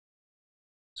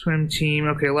 Swim team.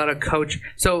 Okay, a lot of coach.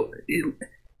 So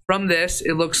from this,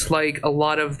 it looks like a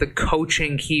lot of the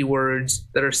coaching keywords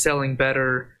that are selling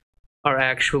better are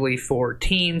actually for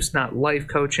teams, not life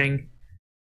coaching.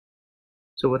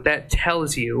 So what that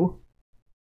tells you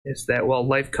is that while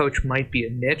life coach might be a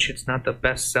niche, it's not the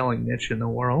best-selling niche in the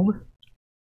world.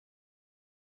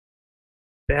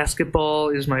 Basketball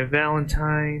is my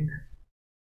Valentine.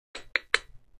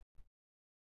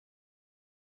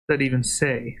 What does that even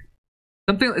say?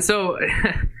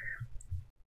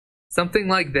 Something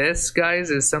like this, guys,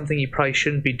 is something you probably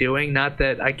shouldn't be doing. Not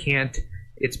that I can't.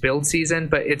 It's build season,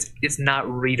 but it's not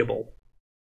readable.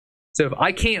 So if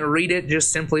I can't read it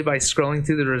just simply by scrolling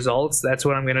through the results, that's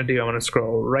what I'm going to do. I'm going to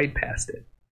scroll right past it.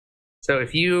 So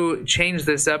if you change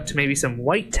this up to maybe some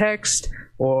white text,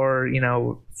 or, you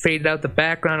know, faded out the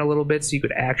background a little bit so you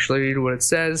could actually read what it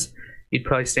says, you'd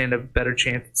probably stand a better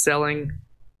chance at selling.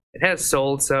 It has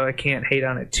sold, so I can't hate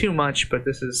on it too much, but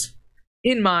this is,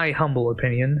 in my humble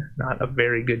opinion, not a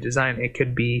very good design. It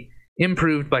could be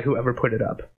improved by whoever put it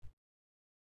up.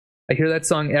 I hear that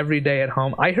song every day at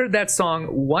home. I heard that song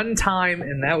one time,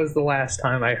 and that was the last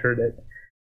time I heard it.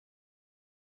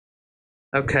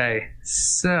 Okay,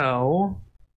 so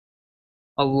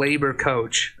a labor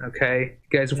coach. Okay,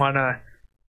 you guys want a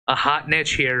hot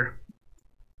niche here?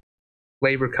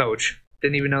 Labor coach.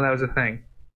 Didn't even know that was a thing.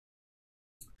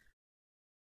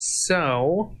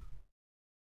 So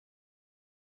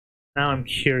now I'm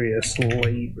curious.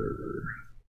 Labor.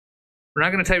 We're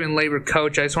not going to type in labor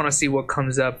coach. I just want to see what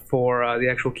comes up for the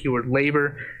actual keyword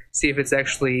labor. See if it's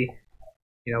actually,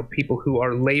 you know, people who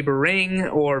are laboring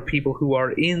or people who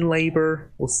are in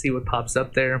labor. We'll see what pops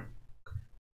up there.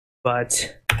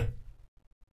 But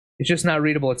it's just not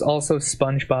readable. It's also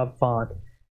SpongeBob font.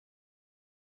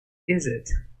 Is it?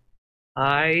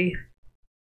 I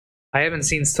haven't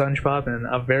seen SpongeBob in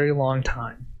a very long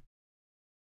time.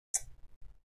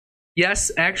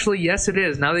 Yes, actually, yes it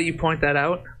is. Now that you point that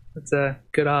out, that's a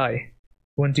good eye.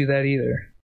 Wouldn't do that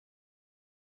either.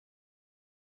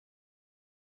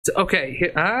 So, okay,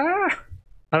 I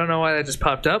don't know why that just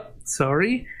popped up.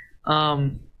 Sorry.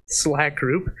 Slack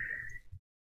group.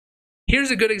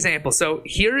 Here's a good example. So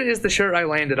here is the shirt I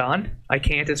landed on. I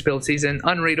can't. It's build season.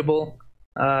 Unreadable.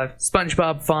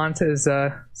 SpongeBob font, as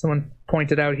someone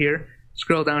pointed out here.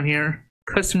 Scroll down here.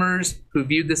 Customers who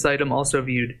viewed this item also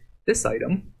viewed this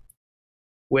item,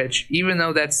 which, even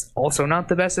though that's also not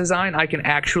the best design, I can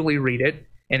actually read it,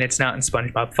 and it's not in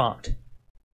SpongeBob font.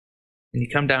 And you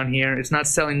come down here, it's not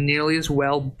selling nearly as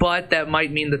well, but that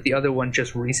might mean that the other one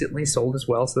just recently sold as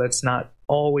well, so that's not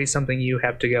always something you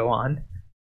have to go on.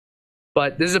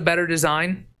 But this is a better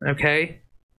design, okay?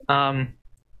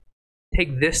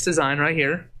 Take this design right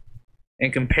here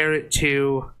and compare it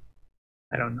to,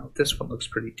 I don't know, this one looks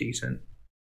pretty decent.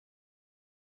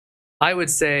 I would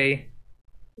say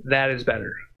that is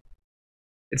better.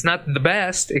 It's not the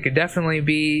best. It could definitely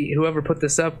be, whoever put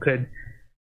this up could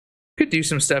do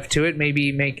some stuff to it,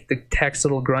 maybe make the text a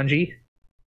little grungy,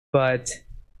 but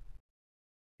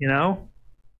you know,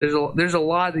 there's a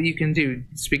lot that you can do.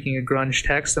 Speaking of grunge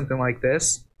text, something like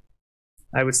this,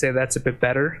 I would say that's a bit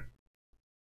better.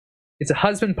 It's a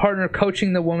husband partner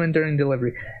coaching the woman during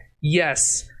delivery.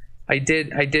 Yes, I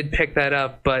did pick that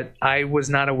up, but I was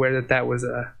not aware that that was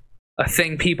a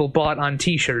thing people bought on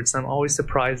t-shirts. I'm always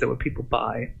surprised at what people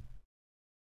buy.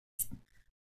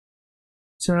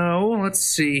 So let's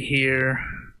see here.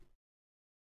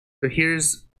 So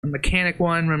here's a mechanic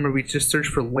one. Remember, we just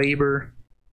searched for labor.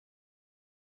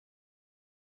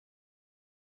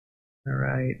 All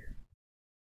right.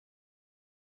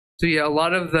 So yeah, a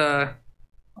lot of the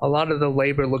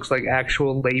labor looks like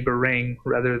actual laboring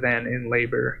rather than in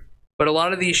labor. But a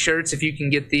lot of these shirts, if you can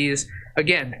get these,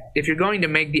 again, if you're going to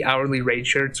make the hourly rate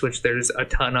shirts, which there's a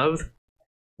ton of,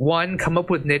 one, come up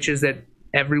with niches that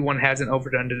everyone hasn't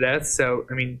overdone to death. So,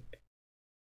 I mean,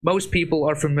 most people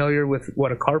are familiar with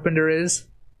what a carpenter is.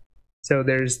 So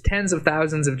there's tens of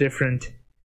thousands of different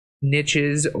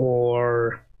niches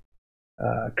or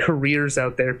careers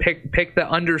out there. Pick the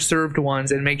underserved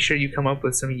ones and make sure you come up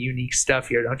with some unique stuff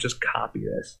here. Don't just copy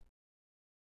this.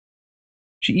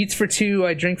 She eats for 2,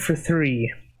 I drink for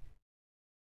 3.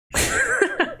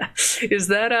 Is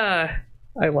that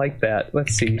I like that.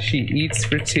 Let's see. She eats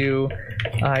for 2,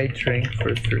 I drink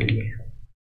for 3.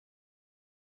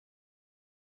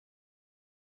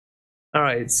 All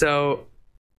right, so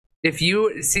if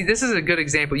you see, this is a good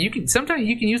example. Sometimes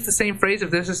you can use the same phrase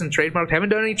if this isn't trademarked. Haven't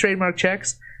done any trademark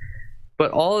checks, but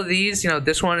all of these, you know,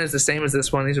 this one is the same as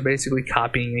this one. These are basically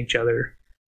copying each other.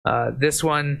 This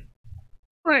one,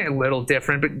 a little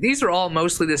different, but these are all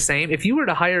mostly the same. If you were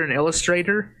to hire an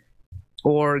illustrator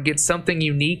or get something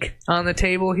unique on the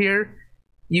table here,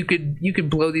 you could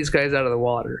blow these guys out of the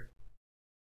water.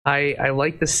 I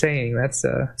like the saying. It's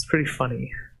pretty funny.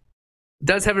 It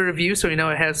does have a review, so we know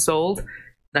it has sold.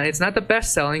 Now, it's not the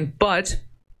best selling, but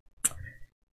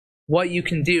what you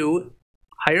can do,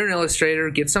 hire an illustrator,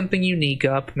 get something unique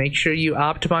up, make sure you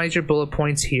optimize your bullet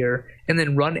points here, and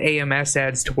then run AMS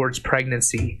ads towards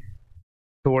pregnancy,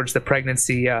 towards the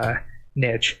pregnancy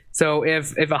niche. So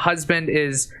if a husband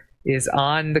is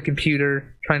on the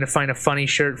computer trying to find a funny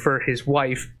shirt for his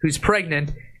wife who's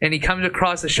pregnant, and he comes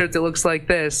across a shirt that looks like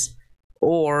this,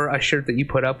 or a shirt that you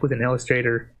put up with an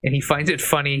illustrator, and he finds it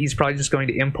funny, he's probably just going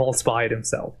to impulse buy it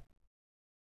himself.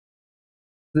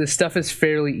 This stuff is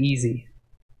fairly easy.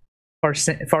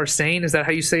 Farsane, is that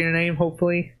how you say your name,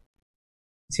 hopefully?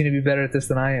 You seem to be better at this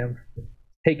than I am. It's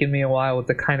taken me a while with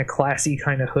the kind of classy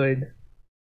kind of hood.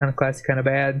 Kind of classy, kind of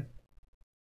bad.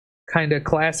 Kind of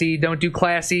classy, don't do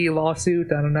classy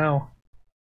lawsuit, I don't know.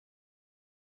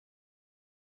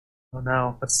 Oh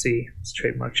no, let's see. Let's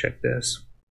trademark check this.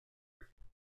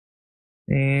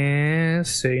 And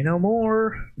say no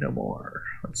more. No more.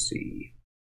 Let's see.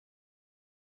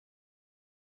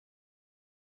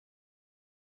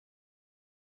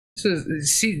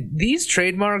 See, these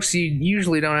trademarks, you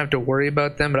usually don't have to worry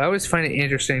about them, but I always find it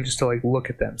interesting just to like look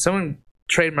at them. Someone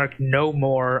trademarked no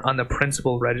more on the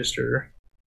principal register.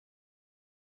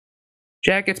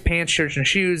 Jackets, pants, shirts, and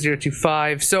shoes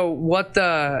 025. So what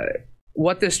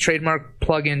this trademark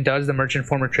plugin does, the Merchant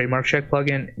Former Trademark Check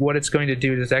plugin, what it's going to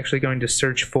do is it's actually going to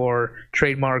search for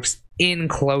trademarks in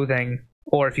clothing,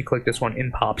 or if you click this one,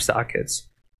 in pop sockets.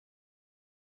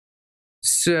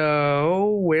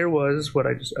 So, where was what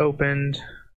I just opened?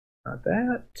 Not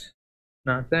that.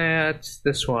 Not that.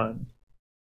 This one.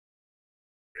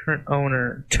 Current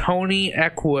owner, Tony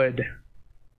Eckwood.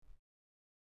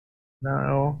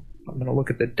 No, I'm going to look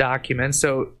at the document.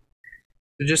 So,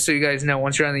 just so you guys know,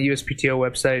 once you're on the USPTO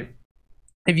website,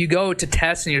 if you go to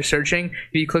test and you're searching,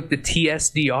 if you click the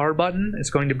TSDR button,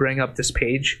 it's going to bring up this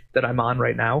page that I'm on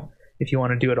right now. If you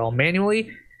want to do it all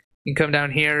manually, you can come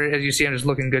down here. As you see, I'm just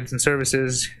looking goods and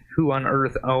services. Who on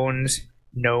earth owns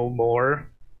no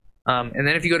more? And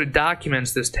then if you go to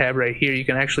documents, this tab right here, you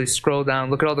can actually scroll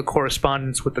down, look at all the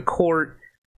correspondence with the court.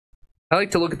 I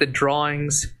like to look at the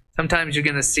drawings. Sometimes you're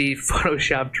going to see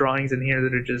Photoshop drawings in here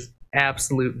that are just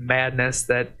absolute madness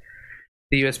that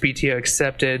the USPTO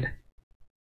accepted.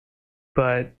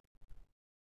 But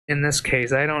in this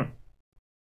case, I don't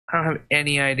have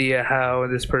any idea how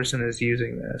this person is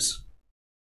using this.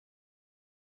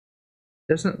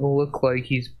 Doesn't look like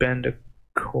he's been to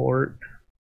court.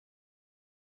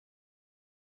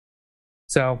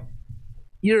 So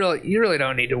you really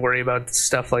don't need to worry about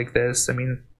stuff like this. I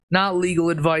mean, not legal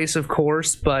advice, of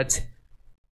course, but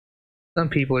some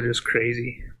people are just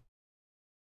crazy.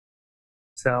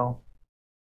 So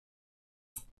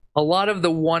a lot of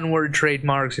the one-word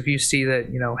trademarks, if you see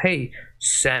that, you know, hey,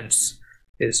 sense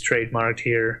is trademarked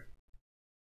here.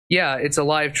 Yeah, it's a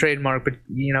live trademark, but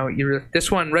you know, this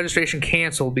one registration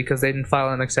canceled because they didn't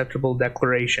file an acceptable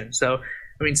declaration. So,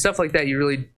 I mean, stuff like that,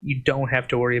 you don't have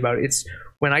to worry about. It's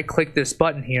when I click this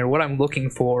button here, what I'm looking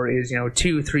for is, you know,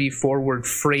 2, 3, 4-word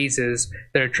phrases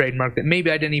that are trademarked that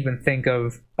maybe I didn't even think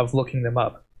of looking them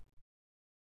up.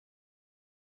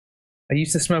 I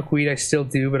used to smoke weed, I still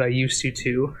do, but I used to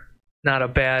too. Not a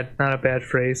bad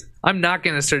phrase. I'm not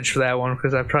gonna search for that one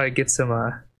because I probably get some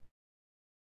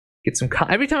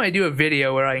every time I do a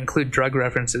video where I include drug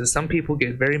references, some people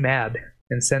get very mad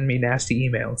and send me nasty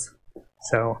emails.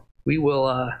 So we will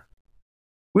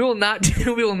not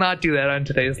do that on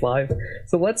today's live.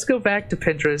 So let's go back to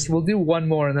Pinterest. We'll do one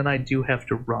more and then I do have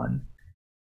to run.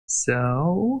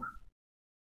 So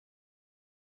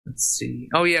let's see.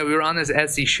 Oh yeah, we were on this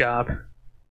Etsy shop.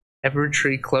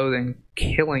 Evertree Clothing,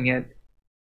 killing it.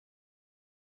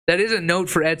 That is a note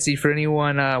for Etsy for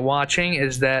anyone watching,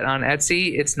 is that on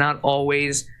Etsy, it's not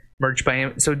always merch by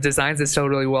Amazon. So designs that sell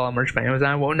really well on merch by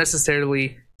Amazon won't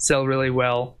necessarily sell really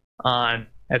well on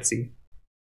Etsy.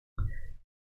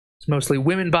 It's mostly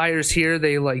women buyers here.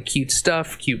 They like cute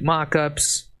stuff, cute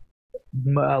mock-ups.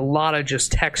 A lot of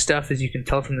just tech stuff, as you can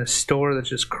tell from the store, that's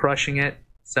just crushing it.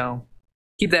 So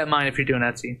keep that in mind if you're doing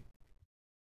Etsy.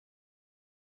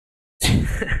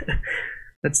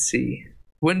 Let's see.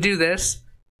 Wouldn't do this.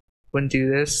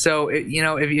 So, you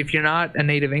know, if you're not a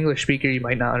native English speaker, you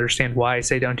might not understand why I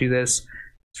say don't do this.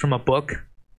 It's from a book,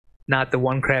 not the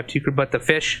one crab, two crab, but the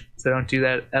fish. So don't do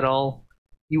that at all.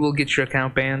 You will get your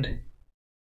account banned.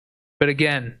 But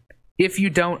again, if you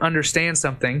don't understand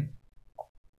something,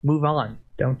 move on.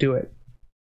 Don't do it.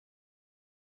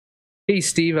 Hey,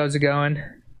 Steve, how's it going?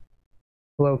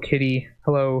 Hello, Kitty.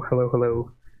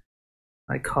 Hello.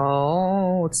 I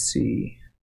call, let's see.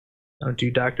 Don't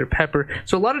do Dr. Pepper.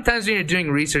 So a lot of times when you're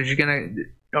doing research, you're gonna,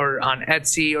 or on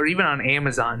Etsy, or even on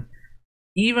Amazon,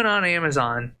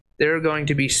 there are going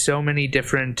to be so many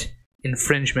different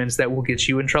infringements that will get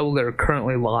you in trouble that are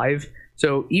currently live.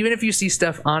 So even if you see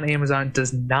stuff on Amazon,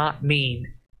 does not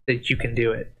mean that you can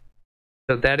do it.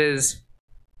 So that is,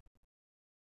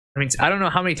 I mean, I don't know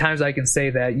how many times I can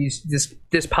say that.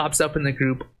 This pops up in the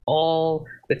group all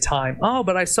the time. Oh,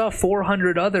 but I saw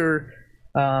 400 other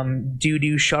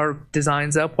doo-doo shark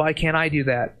designs up. Why can't I do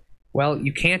that? Well,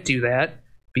 you can't do that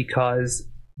because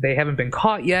they haven't been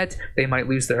caught yet. They might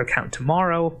lose their account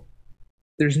tomorrow.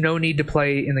 there's no need to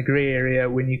play in the gray area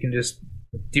when you can just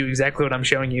do exactly what I'm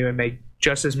showing you and make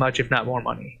just as much, if not more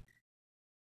money.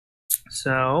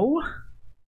 So,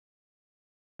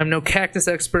 I'm no cactus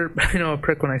expert, but I know a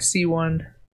prick when I see one.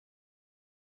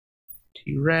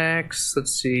 T-Rex,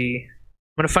 let's see.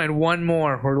 I'm gonna find one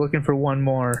more. We're looking for one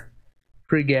more.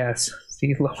 Free gas.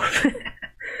 See, lower.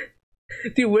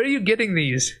 Dude, where are you getting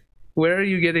these? Where are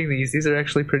you getting these? These are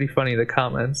actually pretty funny, the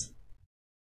comments.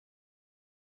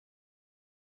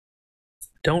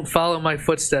 Don't follow my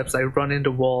footsteps, I run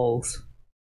into walls.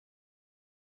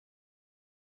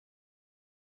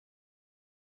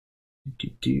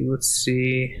 Let's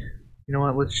see. You know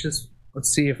what, let's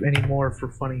see if any more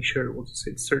for funny shirt. We'll just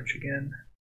hit search again.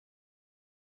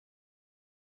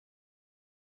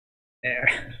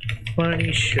 There.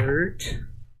 Funny shirt.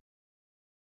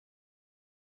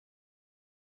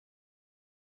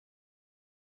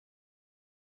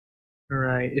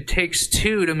 Alright, it takes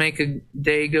 2 to make a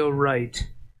day go right.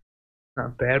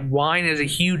 Not bad. Wine is a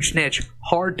huge niche.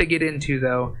 Hard to get into,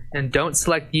 though. And don't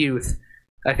select youth.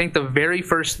 I think the very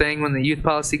first thing when the youth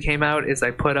policy came out is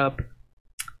I put up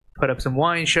some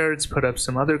wine shirts, put up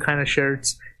some other kind of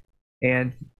shirts,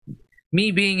 and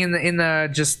me being in the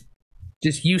just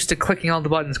used to clicking all the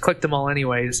buttons, clicked them all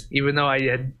anyways, even though I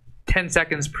had 10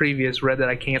 seconds previous read that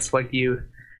I can't select youth.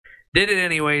 Did it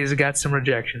anyways, got some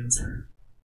rejections.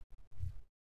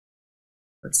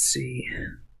 Let's see.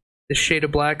 The shade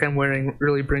of black I'm wearing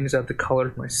really brings out the color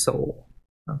of my soul.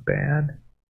 Not bad.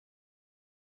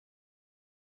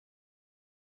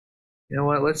 You know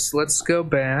what? Let's go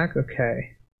back.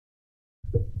 Okay.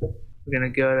 We're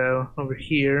gonna go over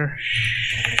here.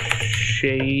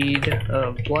 Shade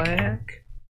of black.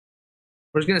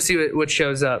 We're just gonna see what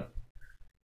shows up.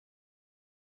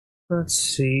 Let's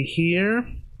see here.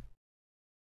 I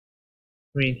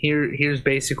mean, here's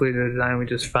basically the design we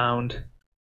just found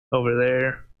over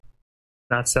there.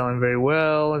 Not selling very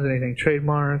well. Is anything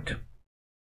trademarked?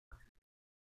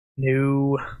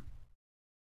 No.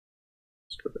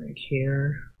 Let's go back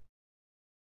here.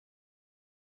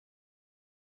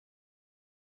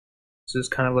 This is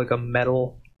kind of like a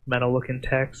metal looking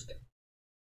text.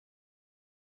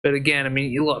 But again, I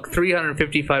mean, you look,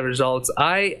 355 results.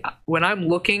 When I'm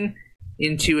looking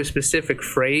into a specific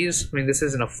phrase, I mean, this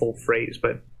isn't a full phrase,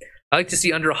 but I like to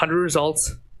see under 100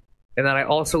 results. And then I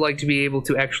also like to be able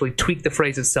to actually tweak the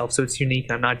phrase itself so it's unique.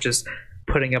 I'm not just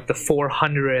putting up the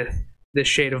 400th, this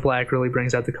shade of black really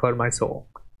brings out the color of my soul.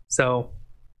 So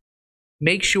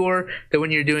make sure that when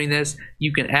you're doing this,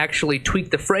 you can actually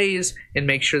tweak the phrase and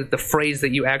make sure that the phrase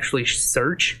that you actually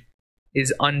search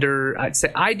is under, I'd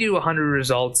say I do 100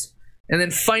 results. And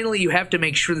then finally, you have to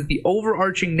make sure that the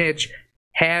overarching niche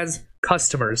has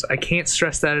customers. I can't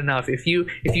stress that enough. If you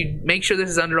make sure this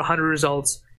is under 100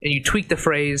 results and you tweak the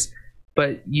phrase,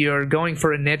 but you're going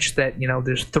for a niche that, you know,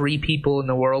 there's 3 people in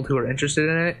the world who are interested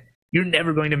in it, you're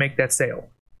never going to make that sale.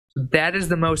 So that is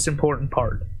the most important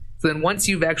part. So then once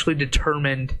you've actually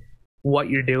determined what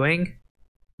you're doing,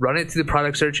 run it through the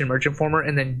product search and Merch Informer,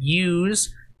 and then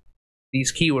use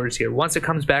these keywords here. Once it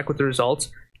comes back with the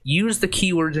results, use the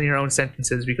keywords in your own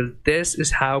sentences, because this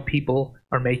is how people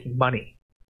are making money.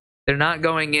 They're not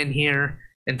going in here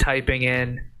and typing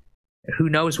in who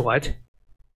knows what.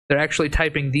 They're actually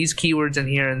typing these keywords in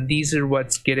here, and these are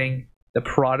what's getting the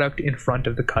product in front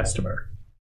of the customer.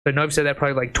 So I know I've said that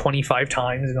probably like 25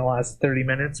 times in the last 30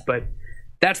 minutes, but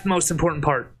that's the most important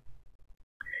part.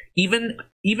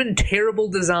 Even terrible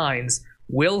designs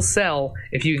will sell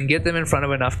if you can get them in front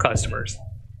of enough customers.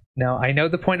 Now, I know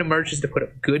the point of merch is to put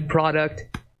up good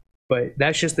product, but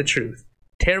that's just the truth.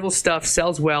 Terrible stuff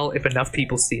sells well if enough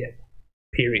people see it.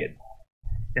 Period.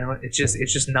 You know, it's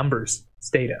just numbers. It's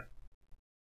data.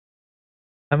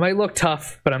 I might look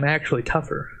tough, but I'm actually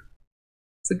tougher.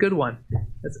 It's a good one.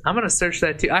 I'm gonna search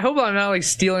that too. I hope I'm not like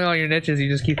stealing all your niches. You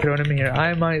just keep throwing them in here.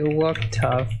 I might look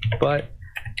tough, but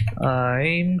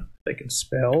I'm, if I can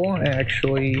spell,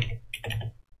 actually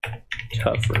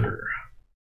tougher.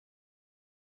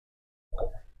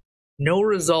 No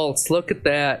results. Look at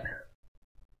that.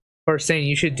 Or saying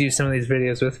you should do some of these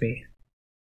videos with me.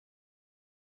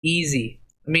 Easy.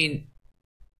 I mean,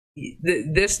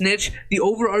 this niche, the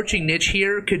overarching niche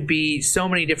here could be so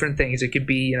many different things. It could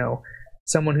be, you know,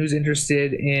 someone who's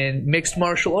interested in mixed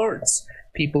martial arts,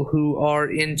 people who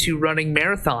are into running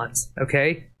marathons,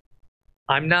 okay?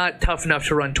 I'm not tough enough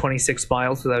to run 26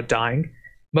 miles without dying.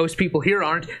 Most people here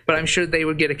aren't, but I'm sure they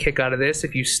would get a kick out of this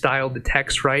if you styled the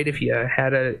text right, if you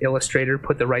had an illustrator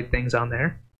put the right things on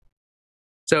there.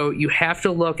 So you have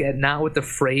to look at not what the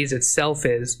phrase itself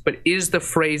is, but is the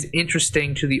phrase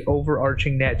interesting to the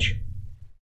overarching niche?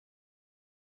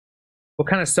 What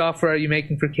kind of software are you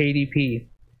making for KDP?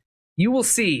 you will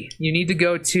see. You need to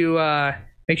go to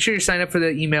make sure you sign up for the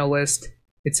email list.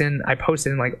 I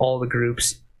posted in like all the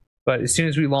groups, but as soon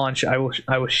as we launch, I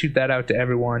will shoot that out to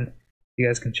everyone. You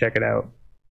guys can check it out.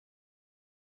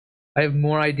 I have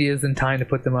more ideas than time to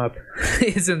put them up.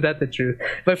 Isn't that the truth?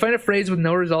 If I find a phrase with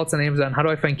no results on Amazon, how do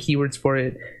I find keywords for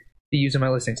it to use in my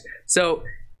listings? So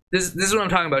this is what I'm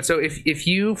talking about. So if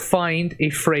you find a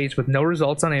phrase with no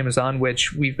results on Amazon,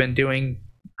 which we've been doing,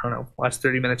 I don't know, last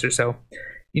 30 minutes or so,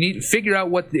 you need to figure out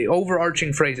what the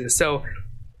overarching phrase is. So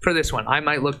for this one, I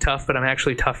might look tough, but I'm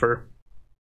actually tougher.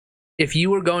 If you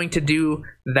were going to do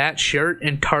that shirt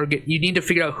and target, you need to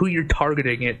figure out who you're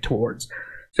targeting it towards.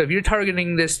 So if you're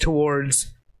targeting this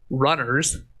towards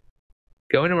runners,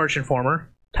 go into Merchant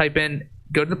Informer, go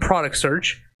to the product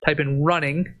search, type in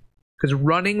running, because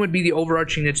running would be the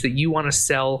overarching niche that you want to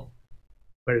sell.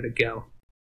 Where did it go?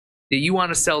 That you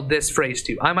want to sell this phrase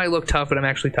to. I might look tough, but I'm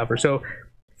actually tougher. So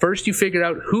first you figure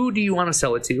out who do you want to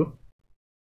sell it to.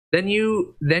 Then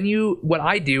what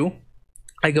I do,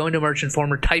 I go into Merchant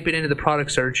Informer, type it into the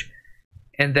product search,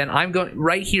 and then I'm going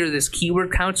right here, this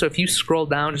keyword count. So if you scroll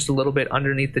down just a little bit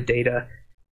underneath the data,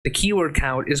 the keyword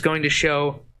count is going to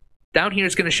show, down here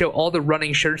is going to show all the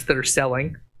running shirts that are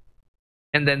selling.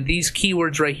 And then these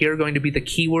keywords right here are going to be the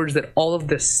keywords that all of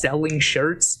the selling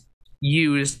shirts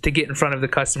use to get in front of the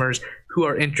customers who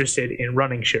are interested in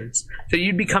running shirts. So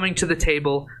you'd be coming to the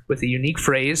table with a unique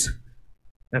phrase,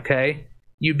 okay?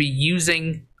 You'd be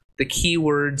using the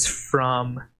keywords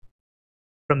from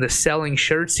the selling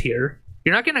shirts here.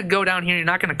 You're not going to go down here, you're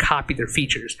not going to copy their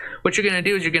features. What you're going to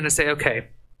do is you're going to say, okay,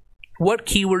 what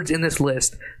keywords in this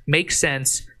list make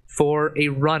sense for a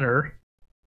runner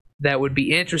that would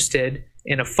be interested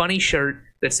in a funny shirt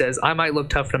that says, I might look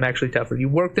tough, but I'm actually tougher. You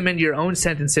work them into your own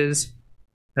sentences,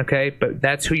 okay, but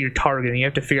that's who you're targeting. You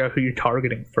have to figure out who you're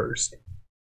targeting first.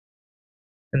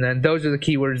 And then those are the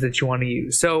keywords that you want to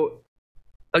use. So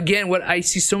again, what I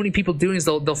see so many people doing is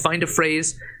they'll find a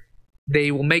phrase,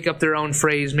 they will make up their own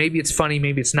phrase. Maybe it's funny,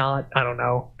 maybe it's not. I don't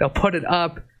know. They'll put it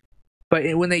up, but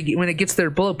when it gets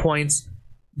their bullet points,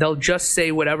 they'll just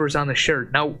say whatever's on the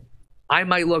shirt. Now, I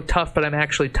might look tough, but I'm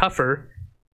actually tougher.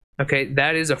 Okay,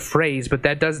 that is a phrase, but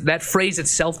that phrase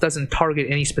itself doesn't target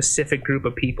any specific group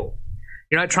of people.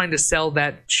 You're not trying to sell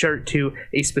that shirt to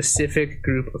a specific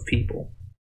group of people.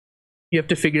 You have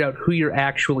to figure out who you're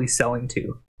actually selling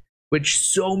to, which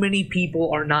so many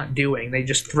people are not doing. They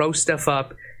just throw stuff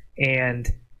up and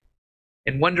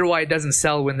wonder why it doesn't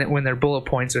sell when their bullet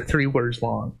points are 3 words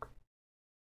long.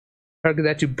 Target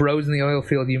that to bros in the oil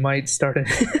field. You might start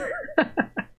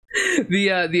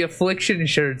the affliction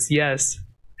shirts. Yes,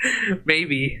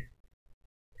 maybe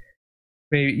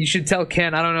you should tell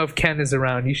Ken. I don't know if Ken is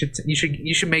around. You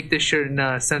should make this shirt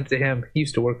and send it to him. He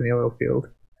used to work in the oil field.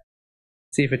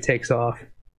 See if it takes off.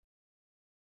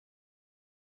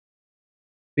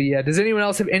 But yeah, does anyone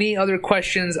else have any other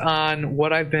questions on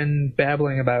what I've been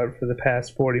babbling about for the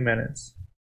past 40 minutes?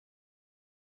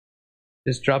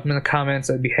 Just drop them in the comments.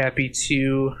 I'd be happy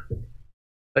to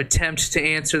attempt to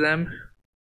answer them.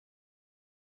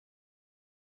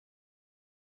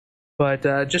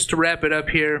 But just to wrap it up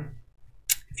here,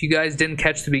 if you guys didn't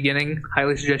catch the beginning,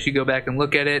 highly suggest you go back and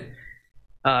look at it.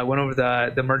 Went over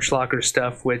the merch locker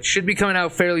stuff, which should be coming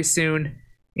out fairly soon.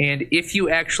 And if you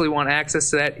actually want access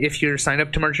to that, if you're signed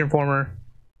up to Merchant Informer,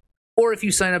 or if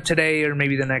you sign up today or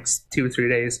maybe the next 2 or 3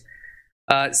 days,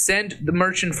 send the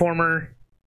Merchant Informer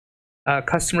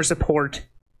customer support.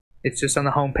 It's just on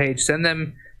the homepage. Send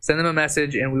them a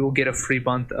message, and we will get a free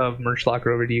month of Merch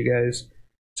Locker over to you guys,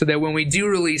 so that when we do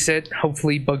release it,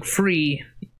 hopefully bug-free,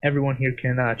 everyone here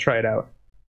can try it out.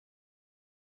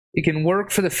 It can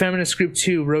work for the feminist group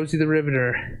too, Rosie the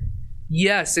Riveter.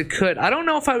 Yes, it could. I don't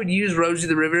know if I would use Rosie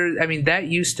the Riveter. I mean, that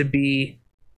used to be...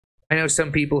 I know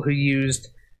some people who used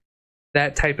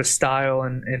that type of style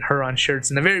and her on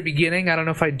shirts in the very beginning. I don't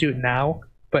know if I'd do it now.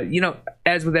 But, you know,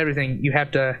 as with everything, you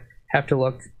have to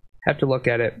look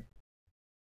at it.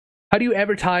 How do you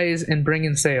advertise and bring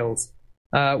in sales?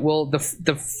 Well,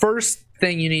 the first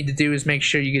thing you need to do is make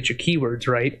sure you get your keywords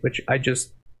right, which I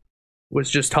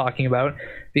was just talking about,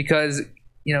 because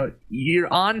you know,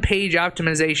 your on-page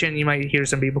optimization, you might hear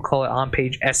some people call it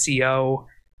on-page SEO.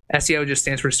 SEO just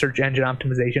stands for search engine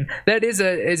optimization. That is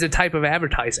a type of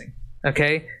advertising.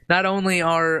 Okay, not only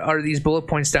are these bullet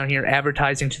points down here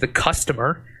advertising to the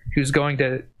customer who's going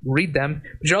to read them,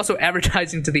 but you're also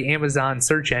advertising to the Amazon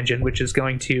search engine, which is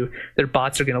going to, their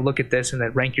bots are going to look at this and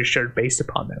then rank your shirt based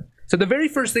upon them. So the very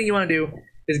first thing you want to do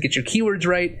is get your keywords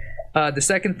right. The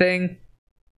second thing,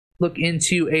 look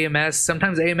into AMS.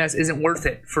 Sometimes AMS isn't worth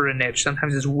it for a niche.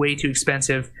 Sometimes it's way too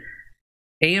expensive.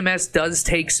 AMS does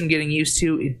take some getting used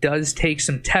to. It does take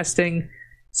some testing.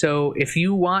 So if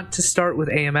you want to start with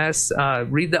AMS,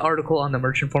 read the article on the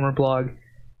Merch Informer blog.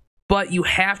 But you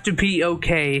have to be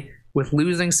okay with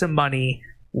losing some money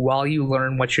while you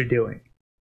learn what you're doing.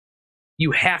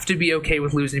 You have to be okay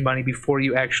with losing money before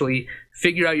you actually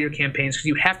figure out your campaigns, because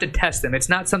you have to test them. It's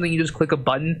not something you just click a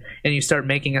button and you start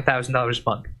making $1,000 a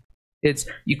month. It's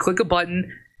you click a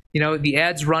button, the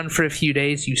ads run for a few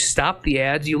days, you stop the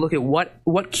ads, you look at what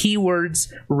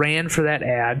keywords ran for that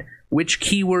ad, which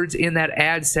keywords in that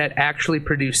ad set actually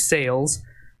produce sales,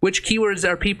 which keywords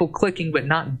are people clicking but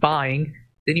not buying.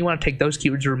 Then you want to take those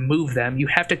keywords, remove them. You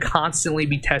have to constantly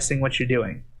be testing what you're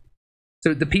doing.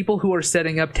 So the people who are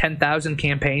setting up 10,000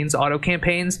 campaigns, auto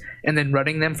campaigns, and then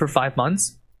running them for 5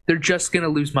 months, they're just going to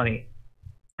lose money.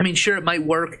 I mean, sure, it might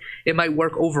work. It might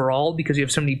work overall because you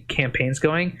have so many campaigns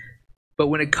going. But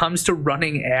when it comes to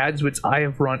running ads, which I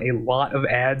have run a lot of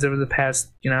ads over the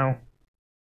past, I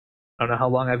don't know how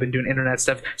long I've been doing internet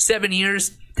stuff, 7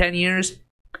 years, 10 years,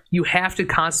 you have to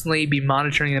constantly be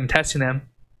monitoring them, testing them,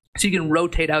 so you can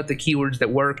rotate out the keywords that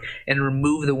work and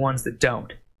remove the ones that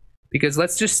don't. Because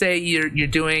let's just say you're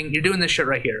doing this shit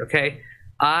right here, okay?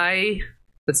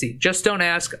 Let's see, just don't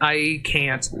ask, I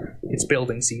can't. It's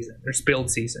building season. There's build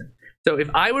season. So if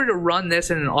I were to run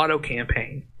this in an auto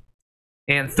campaign,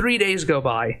 and 3 days go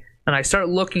by, and I start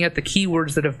looking at the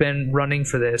keywords that have been running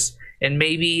for this, and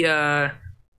maybe the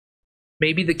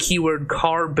keyword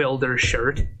car builder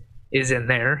shirt is in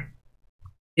there.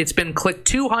 It's been clicked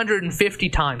 250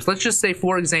 times. Let's just say,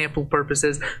 for example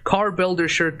purposes, car builder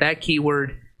shirt, that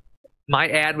keyword, my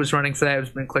ad was running for that. It's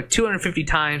been clicked 250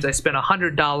 times. I spent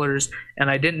 $100 and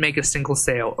I didn't make a single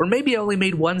sale. Or maybe I only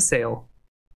made one sale.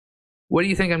 What do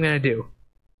you think I'm going to do?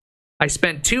 I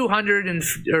spent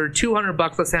 $200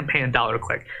 bucks. Let's say I'm paying $1 a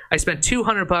click. I spent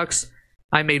 $200.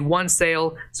 I made one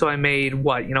sale, so I made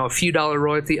what? A few dollar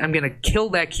royalty. I'm going to kill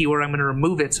that keyword. I'm going to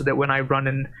remove it so that when I run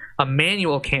in a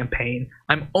manual campaign,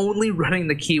 I'm only running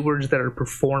the keywords that are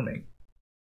performing.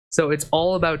 So it's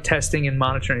all about testing and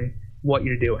monitoring what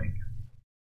you're doing.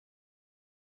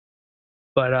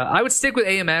 But I would stick with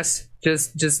AMS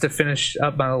just to finish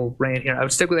up my little rant here. I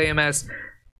would stick with AMS.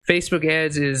 Facebook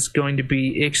ads is going to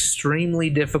be extremely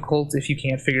difficult if you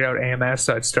can't figure out AMS,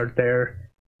 so I'd start there.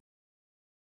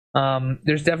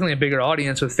 There's definitely a bigger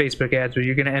audience with Facebook ads, but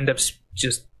you're going to end up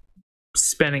just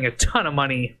spending a ton of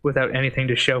money without anything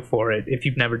to show for it if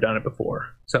you've never done it before.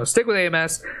 So stick with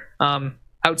AMS.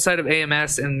 Outside of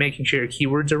AMS and making sure your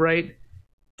keywords are right,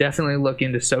 definitely look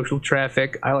into social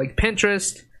traffic. I like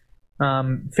Pinterest,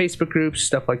 Facebook groups,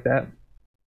 stuff like that.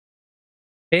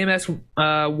 AMS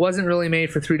wasn't really made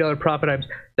for $3 profit items.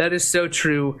 That is so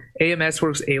true. AMS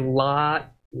works a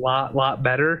lot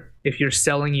better if you're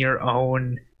selling your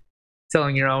own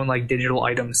like digital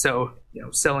items. So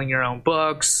selling your own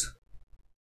books,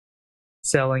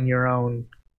 selling your own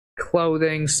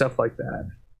clothing, stuff like that.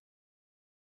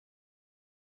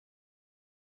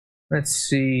 Let's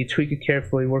see. Tweak it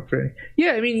carefully. Work for it.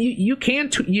 Yeah, I mean you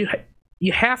can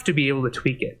you have to be able to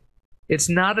tweak it. It's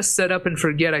not a set up and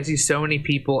forget. I see so many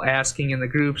people asking in the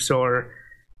groups or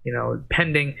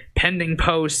pending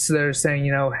posts that are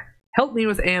saying help me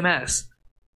with AMS,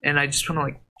 and I just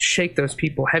want to shake those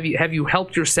people. Have you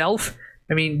helped yourself?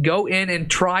 I mean, go in and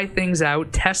try things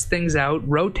out, test things out,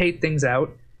 rotate things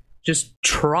out. Just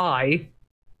try.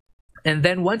 And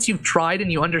then once you've tried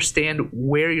and you understand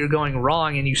where you're going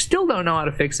wrong and you still don't know how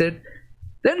to fix it,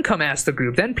 then come ask the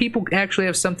group. Then people actually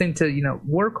have something to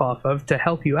work off of to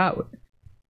help you out.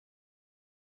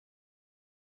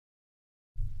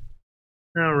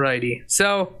 Alrighty,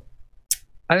 so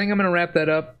I think I'm going to wrap that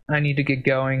up. I need to get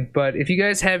going, but if you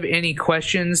guys have any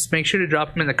questions, make sure to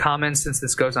drop them in the comments since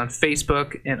this goes on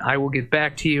Facebook, and I will get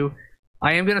back to you.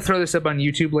 I am going to throw this up on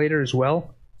YouTube later as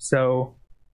well, so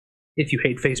if you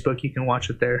hate Facebook, you can watch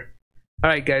it there.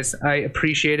 Alright guys, I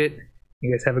appreciate it.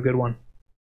 You guys have a good one.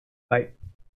 Bye.